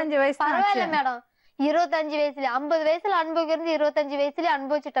 25 வயசு தான். பரவாயில்ல மேடம். 25 வயசுல 50 வயசுல அனுபவிக்கிறது 25 வயசுல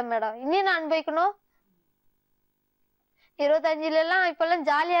அனுபவிச்சுட்டேன் மேடம். இனி நான் அனுபவிக்கணும். 25ல எல்லாம் இப்ப எல்லாம்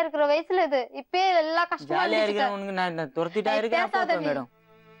ஜாலியா இருக்கிற வயசுல இது. இப்பயே எல்லா கஷ்டமா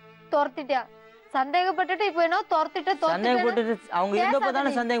துரத்திட்டியா? சந்தேகப்பட்டுட்டு இப்ப என்ன சந்தேகப்பட்டு அவங்க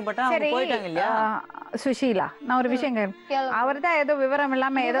இருந்தப்பதானே சந்தேகப்பட்டா அவங்க போயிட்டாங்க இல்லையா? சுஷீலா, நான் ஒரு விஷயம் கேட்கிறேன். அவர்தான் ஏதோ விவரம்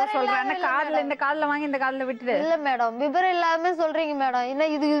இல்லாம ஏதோ சொல்றாங்க. காதுல இந்த காதுல வாங்கி இந்த காதுல விட்டுட்டு. இல்ல மேடம், விவரம் இல்லாம சொல்றீங்க மேடம். என்ன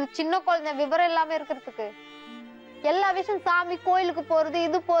இது சின்ன குழந்தை விவரம் இல்லாம இருக்கிறதுக்கு? எல்லா விஷயம் சாமி கோயிலுக்கு போறது,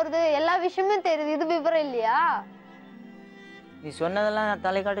 இது போறது, எல்லா விஷயமும் தெரியுது. இது விவரம் இல்லையா? நீ சொன்னதெல்லாம்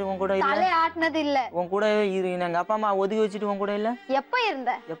தலை காட்டி உன் கூட இல்ல. தலை ஆட்டினது இல்ல. உன் கூட எங்க அப்பா அம்மா ஒதுக்கி வச்சுட்டு உன் கூட இல்ல. எப்ப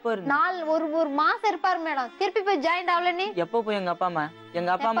இருந்த? எப்ப இருந்த? நாள் ஒரு மாசம் இருப்பாரு மேடம். திருப்பி போய் ஜாயின்ட் ஆகல நீ? எப்ப போய் எங்க அப்பா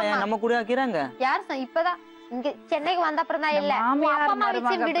அம்மா நம்ம கூட ஆக்குறாங்க? யார் இப்பதான் இங்க சென்னைக்கு வந்த அப்புறம் தான் இல்ல. அப்பா அம்மா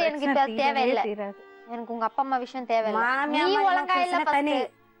விஷயம் விடு, எனக்கு இப்ப தேவையில்லை. எனக்கு உங்க அப்பா அம்மா விஷயம் தேவையில்லை. நீ ஒழுங்கா இல்ல தனி.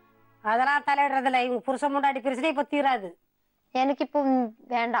 அதெல்லாம் தலையிடுறதுல இவங்க புருஷன் முன்னாடி பிரச்சனை இப்ப தீராது. எனக்கு இப்போ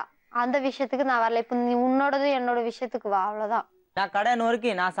வேண்டாம். அந்த விஷயத்துக்கு நான் வரல. இப்ப நீ உன்னோடது என்னோட விஷயத்துக்கு வா, அவ்வளவுதான். நான் கடன்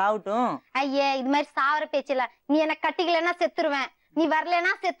வரைக்கும் நான் சாவட்டும். ஐயே, இது மாதிரி சாவர பேச்சு இல்ல. நீ என்ன கட்டிக்கலன்னா செத்துருவேன், நீ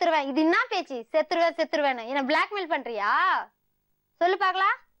வரலன்னா செத்துருவேன். இது என்ன பேச்சு? செத்துருவேன்னு என்ன பிளாக்மெயில் பண்றியா? சொல்லு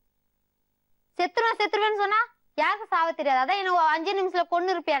பாக்கலாம். செத்துருவேன்னு சொன்னா யாருக்கு சாவ தெரியாது? அதான் என்ன 5 நிமிஷத்துல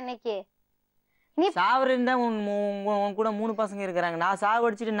கொண்டு இருப்பியா அன்னைக்கு? நீ சாவறேன்னா உன் கூட 3 பசங்க இருக்காங்க. நான்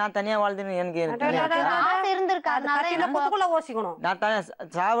சாவடிச்சிட்டு நான் தனியா வாழ்ந்துன்னு எனக்கு இருந்திருக்கா? நான்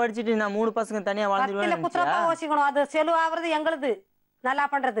சாவடிச்சிட்டு நான் 3 பசங்க தனியா வாழ்ந்துருவேன். அது செலவாகிறது எங்களுது நல்லா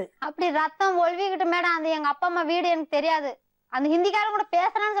பண்றது. அப்படி ரத்தம் ஒழுவிக்கிட்டு மேடம். அது எங்க அப்பா அம்மா வீடு எனக்கு தெரியாது. அந்த ஹிந்திக்காரன் கூட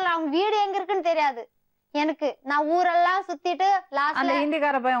பேசுறான்னு சொல்ல, அவங்க வீடு எங்க இருக்குன்னு தெரியாது எனக்கு. நான் ஊரெல்லாம் சுத்திட்டு அந்த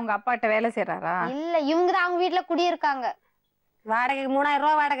ஹிந்திக்கார போய் உங்க அப்பாட்ட வேலை செய்யறாரா? இல்ல, இவங்கதான் அவங்க வீட்டுல குடியிருக்காங்க. வாடகைக்கு 3000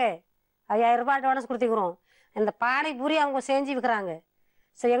 ரூபாய் வாடகை, 5000 ரூபாய் அட்வான்ஸ் கொடுத்துக்கிறோம். இந்த பானை பூரி அவங்க செஞ்சு விற்கிறாங்க.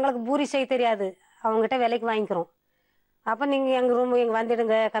 சரி, எங்களுக்கு பூரி செய்ய தெரியாது, அவங்ககிட்ட விலைக்கு வாங்கிக்கிறோம். அப்போ நீங்கள் எங்கள் ரூம் இங்கே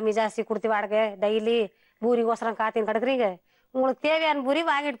வந்துடுங்க, கம்மி ஜாஸ்தி கொடுத்து வாடகை. டெய்லி பூரி கோசரம் காத்தின்னு கிடக்குறீங்க, உங்களுக்கு தேவையான பூரி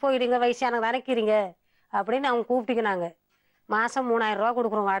வாங்கிட்டு போயிடுங்க, வயசானங்க நினைக்கிறீங்க அப்படின்னு அவங்க கூப்பிட்டுக்கினாங்க. மாதம் 3000 ரூபா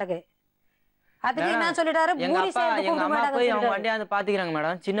கொடுக்குறோம் வாடகை. அதுக்கு என்ன சொல்லிட்டாரு, எங்க அம்மா போய் அவங்க வண்டியாந்து பாத்துக்கிறாங்க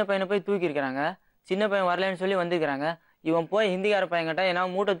மேடம். சின்ன பையனை போய் தூக்கி இருக்கிறாங்க. சின்ன பையன் வரலன்னு சொல்லி வந்துக்கிறாங்க. இவன் போய் ஹிந்திக்கார பையன்கிட்ட ஏன்னா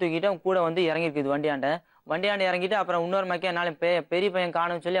மூட்டை தூக்கிட்டு அவன் கூட வந்து இறங்கிருக்குது வண்டியாண்ட இறங்கிட்டு அப்புறம் இன்னொரு மக்கள் என்னால பெரிய பையன்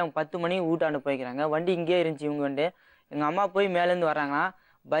காணும்னு சொல்லி அவங்க 10 மணிக்கு வீட்டாண்டு போய்க்கிறாங்க. வண்டி இங்கே இருந்துச்சு இவங்க வண்டி. எங்க அம்மா போய் மேலேருந்து வர்றாங்களா,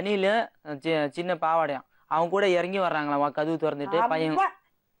 பனியில சின்ன பாவாடையாம், அவங்க கூட இறங்கி வர்றாங்களா கதவு திறந்துட்டு. பையன்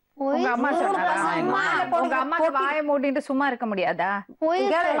உங்க அம்மா உங்க அம்மாக்கு வாயை மூடிட்டு சும்மா இருக்க முடியாதா?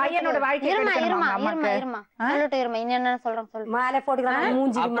 பையனோட வாழ்க்கை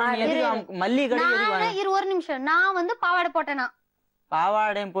மாலை ஒரு நிமிஷம். நான் வந்து பாவாடை போட்டேனா?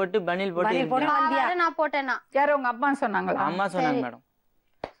 பாவாடையும் போட்டு பனில் போட்டு நான் போட்டேனா? யாரும் உங்க அம்மா சொன்னாங்களா? அம்மா சொன்னாங்க மேடம்.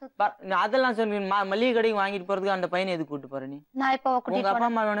 அதெல்லாம் சொல்லி மல்லிகை கடைக்கு வாங்கிட்டு போறதுக்கு அந்த பையனை எதுக்கு கூட்டு போற நீ? உங்க அப்பா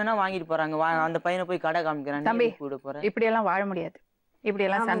அம்மா வேணும்னா வாங்கிட்டு போறாங்க, அந்த பையனை போய் கடை காமிக்கிறான். தம்பி கூட்டு போற. இப்படி எல்லாம் வாழ முடியாது. இப்படி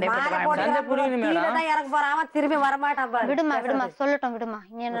எல்லாம் சண்டை திரும்பி வரமாட்டான். விடுமா சொல்லட்டும், விடுமா.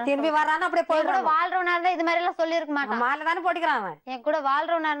 திரும்பி வரான்னு அப்படியே போய் வாழ்றவனா இருந்தா இது மாதிரி எல்லாம் சொல்லி இருக்க மாட்டான். மாலை தானே போட்டுக்கிறான். என் கூட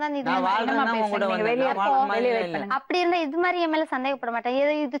வாழ்றவனா இருந்தா அப்படி இருந்தா இது மாதிரி என் மேல சந்தேகப்பட மாட்டேன்.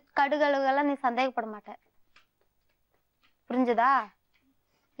 இது கடுகளுகெல்லாம் நீ சந்தேகப்பட மாட்டேன். புரிஞ்சுதா?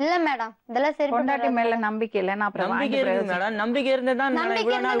 இல்ல மேடம், இதெல்லாம் சரி. பொண்டாட்டி மேல நம்பிக்கை இல்ல. நம்பிக்கை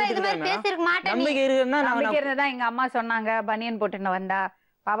இருந்தா எங்க அம்மா சொன்னாங்க பனியன் போட்டுன்னு வந்தா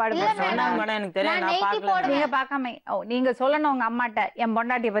பாவாடை நீங்க பாக்காம நீங்க சொல்லணும் உங்க அம்மாட்ட, என்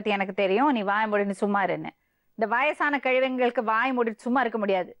பொண்டாட்டிய பத்தி எனக்கு தெரியும், நீ வாய முடின்னு சும்மா இருன்னு. இந்த வயசான கழிவுங்களுக்கு வாய முடிட்டு சும்மா இருக்க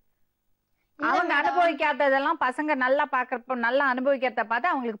முடியாது. அவங்க அனுபவிக்காததெல்லாம் பசங்க நல்லா பாக்குறப்ப நல்லா அனுபவிக்கிறத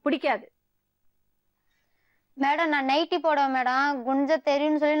பார்த்தா அவங்களுக்கு பிடிக்காது. மேடம் நான் நைட்டி போடுவேன் மேடம், குஞ்ச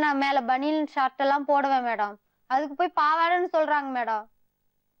தெரியும்னு சொல்லி நான் மேல பனியன் ஷர்ட் எல்லாம் போடுவேன் மேடம். அதுக்கு போய் பாவாடைன்னு சொல்றாங்க மேடம்.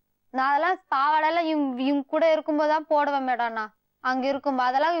 நான் அதெல்லாம் பாவாடை எல்லாம் இவங்க கூட இருக்கும்போதுதான் போடுவேன் மேடம். நான் அங்க இருக்கும்போது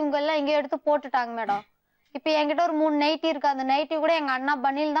அதெல்லாம் இவங்க எல்லாம் இங்கே எடுத்து போட்டுட்டாங்க மேடம். இப்ப என்கிட்ட ஒரு 3 நைட்டி இருக்கு. அந்த நைட்டி கூட எங்க அண்ணா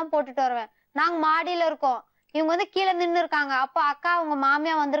பனியல் தான் போட்டுட்டு வருவேன். நாங்க மாடியில இருக்கோம், இவங்க வந்து கீழே நின்று இருக்காங்க. அப்ப அக்கா அவங்க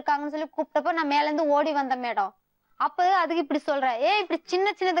மாமியா வந்திருக்காங்கன்னு சொல்லி கூப்பிட்டப்ப நான் மேல இருந்து ஓடி வந்தேன் மேடம். அப்ப அதுக்கு இப்படி சொல்றேன், இப்படி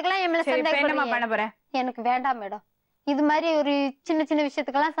சின்னதுக்கெல்லாம் என் மேல சந்தேகம் பண்ண போறேன். எனக்கு வேண்டாம் மேடம், இது மாதிரி ஒரு சின்ன சின்ன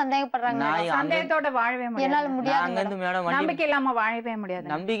விஷயத்துக்கெல்லாம் சந்தேகப்படுறாங்க மேடம். சந்தேகத்தோட வாழவே என்னால முடியாது முடியாது அங்க இருந்து மேடம் வண்டி நம்பிக்கை இல்லாம வாழவே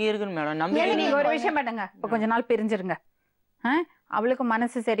முடியாது நம்பிக்கை இருக்குன்னு மேடம் ஏன் நம்பிக்கை நீங்க ஒரு விஷயம் பண்ணுங்க இப்ப கொஞ்ச நாள் பிரிஞ்சிருங்க அவளுக்கு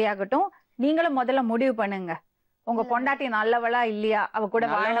மனசு சரியாகட்டும் நீங்களும் முதல்ல முடிவு பண்ணுங்க உங்க பொண்டாட்டி நல்லவளா இல்லையா அவ கூட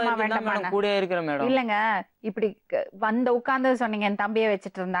வாழணுமா வேண்டாமா கூட இருக்கிற மேடம் இல்லங்க இப்படி வந்து உட்கார்ந்து சொன்னீங்க என் தம்பியை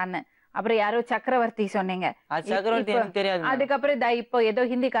வச்சிட்டு இருந்தான்னு அப்புறம் யாரோ சக்கரவர்த்தி சொன்னீங்க அது சக்கரவர்த்தி எனக்கு தெரியாது அதுக்கப்புறம் இப்போ ஏதோ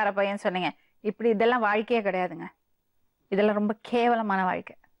ஹிந்திக்கார பையன் சொன்னீங்க இப்படி இதெல்லாம் வாழ்க்கையே கிடையாதுங்க இதெல்லாம் ரொம்ப கேவலமான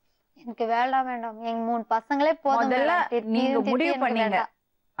வாழ்க்கை எனக்கு வேண்டாம் வேண்டாம் எங்க 3 பசங்களே போதும் முதல்ல மேடம். நீங்க திட்டி முடிவு எனக்கு பண்ணீங்க வேண்டாம்.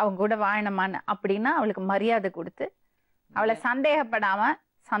 அவங்க கூட வாழணுமான்னு அப்படின்னா அவளுக்கு மரியாதை கொடுத்து அவளை சந்தேகப்படாம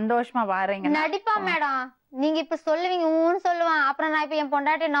சந்தோஷமா வாரீங்க நடிப்பா மேடம் நீங்க இப்ப சொல்லுவீங்க ஊன்னு சொல்லுவான் அப்புறம் நான் இப்ப என்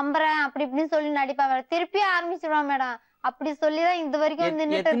பொண்டாட்டி நம்புறேன் அப்படி இப்படின்னு சொல்லி நடிப்பா மேடம் திருப்பி ஆரம்பிச்சிருவான் மேடம் அப்படி சொல்லிதான் இது வரைக்கும் வந்து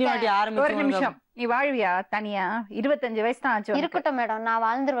நின்னுட்டு எத்தனை வாட்டி இருக்கேன். ஒரு ஆரம்பிச்சு நிமிஷம் நீ வாழ்வியா தனியா 25 வயசு தான் ஆச்சு உனக்கு. இருக்கட்டும் மேடம் நான்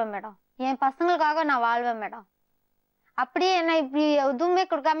வாழ்ந்துருவேன் மேடம் என் பசங்களுக்காக நான் வாழ்வேன் மேடம் அப்படியே என்ன இப்படி எதுவுமே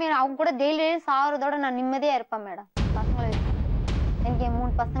கொடுக்காம அவங்க கூட டெய்லி சாவறதோட நான் நிம்மதியா இருப்பேன் மேடம் பசங்களை வச்சு. எனக்கு என்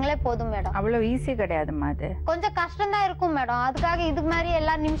 3 பசங்களே போதும் மேடம் அவ்வளவு ஈஸி கிடையாதுமா அது கொஞ்சம் கஷ்டம் தான் இருக்கும் மேடம் அதுக்காக இது மாதிரி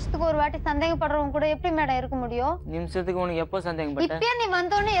எல்லா நிமிஷத்துக்கு ஒரு வாட்டி சந்தேகப்படுறவங்க கூட எப்படி மேடம் இருக்க முடியும் நிமிஷத்துக்கு உனக்கு எப்போ சந்தேகப்பட்ட இப்பயே நீ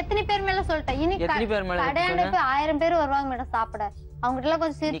வந்தோடனே எத்தனை பேர் மேல சொல்லிட்ட இனி எத்தனை பேர் மேல கடையான போய் 1000 பேர் வருவாங்க மேடம் சாப்பிட அவங்க எல்லாம்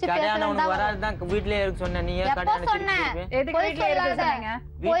கொஞ்சம் நீ சிரிச்சு கடையான பேசலாம் உனக்கு வராதுதான் வீட்லயே இருக்கு சொன்ன நீ ஏன் எப்ப கடையான சொன்னேன்? எதுக்கு பொய் வீட்ல இருக்கு சொல்லாத. சொன்னீங்க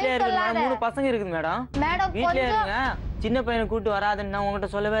வீட்லயே இருக்கு சொல்லாத. மேடம் 3 பசங்க இருக்குது மேடம் மேடம் வீட்லயே கொஞ்சம் இருங்க சின்ன பையனை கூட்டு வராதுன்னு நான் உங்ககிட்ட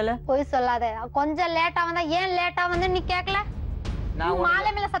சொல்லவே இல்ல போய் சொல்லாத கொஞ்சம் லேட்டா வந்தா ஏன் லேட்டா வந்து நீ கேக்கல நான் நீ மாலை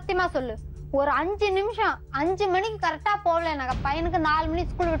மேல சத்தியமா சொல்லு ஒரு 5 நிமிஷம் 5 மணிக்கு கரெக்டா போகல எனக்கு பையனுக்கு 4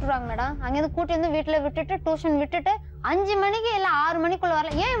 மணிக்கு ஸ்கூல் விட்டுருவாங்க மேடம் அங்க இருந்து கூட்டி வந்து வீட்டுல விட்டுட்டு டியூஷன் விட்டுட்டு 5 மணிக்கு இல்ல 6 மணிக்குள்ள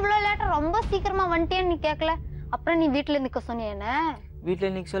வரல ஏன் இவ்வளவு லேட்டா ரொம்ப சீக்கிரமா வந்துட்டேன்னு நீ கேக்கல அப்புறம் நீ வீட்டுல நிக்க சொன்னிய என்ன வீட்ல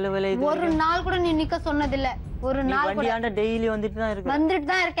இன்னைக்கு சொல்லவே இல்லை இது ஒரு நாள் கூட நீ நிக்க சொன்னதில்ல ஒரு நீ நாள் கூட வண்டியாண்ட டெய்லி வந்துட்டு தான் இருக்கு வந்துட்டு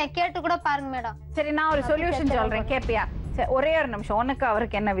தான் இருக்கேன் கேட்டு கூட பாருங்க மேடம் சரி நான் ஒரு சொல்யூஷன் சொல்றேன் கேப்பியா சரி ஒரே ஒரு நிமிஷம் உனக்கு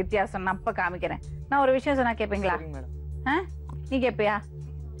அவருக்கு என்ன வித்தியாசம் நான் அப்ப காமிக்கிறேன் நான் ஒரு விஷயம் சொன்னா கேப்பீங்களா சரிங்க மேடம் நீ கேப்பியா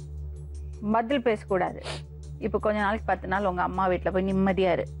பதில் பேசக்கூடாது இப்ப கொஞ்ச நாளைக்கு 10 நாள் உங்க அம்மா வீட்டுல போய்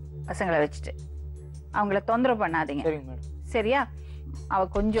நிம்மதியா இரு பசங்களை வச்சுட்டு அவங்கள தொந்தரவு பண்ணாதீங்க சரிங்க மேடம் சரியா அவ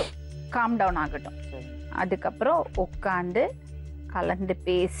கொஞ்சம் காம் டவுன் ஆகட்டும் சரி அதுக்கப்புறம் உட்காந்து கலந்து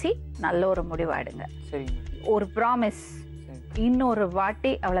பேசி நல்ல ஒரு முடிவாடுங்க சரிங்க மேடம் ஒரு ப்ராமிஸ் சரி இன்னொரு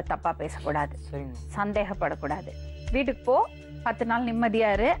வாட்டி அவளை தப்பா பேசக்கூடாது சரிங்க மேடம் சந்தேகப்படக்கூடாது வீட்டுக்கு போ 10 நாள்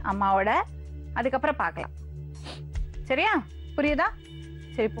நிம்மதியா இரு அம்மாவோட அதுக்கப்புறம் பார்க்கலாம் சரியா புரியுதா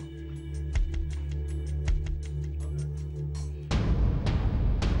சரி போ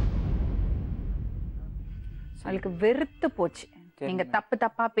அவளுக்கு வெறுத்து போச்சு நீங்க தப்பு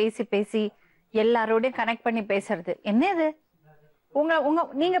தப்பா பேசி பேசி எல்லாரோடையும் கனெக்ட் பண்ணி பேசுறது என்னது உங்க உங்க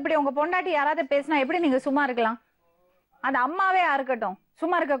நீங்க இப்படி உங்க பொண்டாட்டி யாராவது பேசினா எப்படி நீங்க சும்மா இருக்கலாம் அந்த அம்மாவே இருக்கட்டும்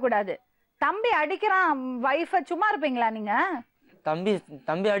சும்மா இருக்க கூடாது தம்பி அடிக்கிறான் வைஃப சும்மா இருப்பீங்களா நீங்க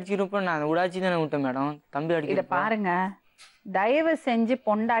தம்பி அடிச்சிருப்ப நான் உடாச்சி தானே விட்டேன் மேடம் தம்பி இத அடிக்க பாருங்க தயவு செஞ்சு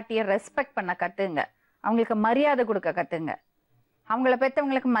பொண்டாட்டிய ரெஸ்பெக்ட் பண்ண கத்துங்க அவங்களுக்கு மரியாதை கொடுக்க கத்துங்க அவங்கள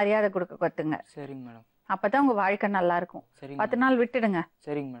பெத்தவங்களுக்கு மரியாதை கொடுக்க கத்துங்க சரிங்க மேடம் அப்பதான் உங்க வாழ்க்கை நல்லா இருக்கும் சரிங்க 10 நாள் விட்டுடுங்க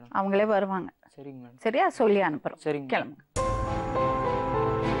சரிங்க மேடம் அவங்களே வருவாங்க சரிங்க மேடம் சரியா சொல்லி அனுப்புறோம் சரிங்க கிளம்புங்க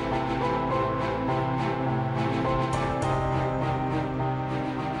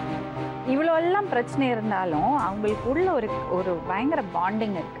இவ்வளவு எல்லாம் பிரச்சனை இருந்தாலும் அவங்களுக்கு உள்ள ஒரு பயங்கர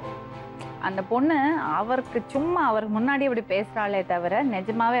பாண்டிங் இருக்கு அந்த பொண்ணு அவருக்கு சும்மா அவர் முன்னாடி இப்படி பேசுறாளே தவிர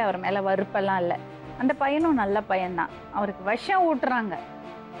நிஜமாவே அவர் மேல வறுப்பெல்லாம் இல்லை அந்த பையனும் நல்ல பையன்தான் அவருக்கு விஷம் ஊட்டுறாங்க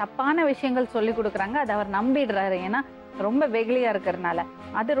தப்பான விஷயங்கள் சொல்லி கொடுக்குறாங்க அதை அவர் நம்பிடுறாரு ஏன்னா ரொம்ப வெகுளியா இருக்கிறதுனால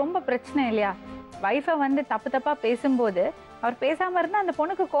அது ரொம்ப பிரச்சனை இல்லையா வைஃபை வந்து தப்பு தப்பா பேசும்போது அவர் பேசாம இருந்தா அந்த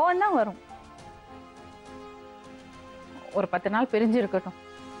பொண்ணுக்கு கோவம் தான் வரும் ஒரு 10 நாள் பிரிஞ்சு இருக்கட்டும்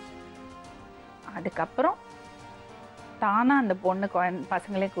அதுக்கப்புறம் தானா அந்த பொண்ணு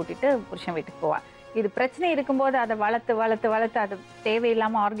பசங்களையும் கூட்டிட்டு புருஷன் வீட்டுக்கு போவா இது பிரச்சனை இருக்கும்போது அதை வளர்த்து வளர்த்து வளர்த்து அது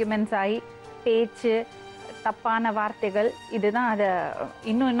தேவையில்லாம ஆர்குமெண்ட்ஸ் ஆகி பேச்சு தப்பான வார்த்தைகள் இதுதான் அதை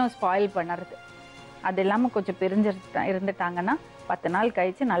இன்னும் ஸ்பாயில் பண்ணுறது அது இல்லாமல் கொஞ்சம் பிரிஞ்சு இருந்துட்டாங்கன்னா 10 நாள்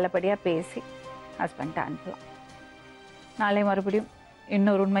கழிச்சு நல்லபடியா பேசி ஹஸ்பண்ட்டை அனுப்பலாம் நாளை மறுபடியும்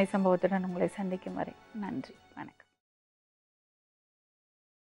இன்னொரு உண்மை சம்பவத்துடன் உங்களை சந்திக்கும் வரை நன்றி வணக்கம்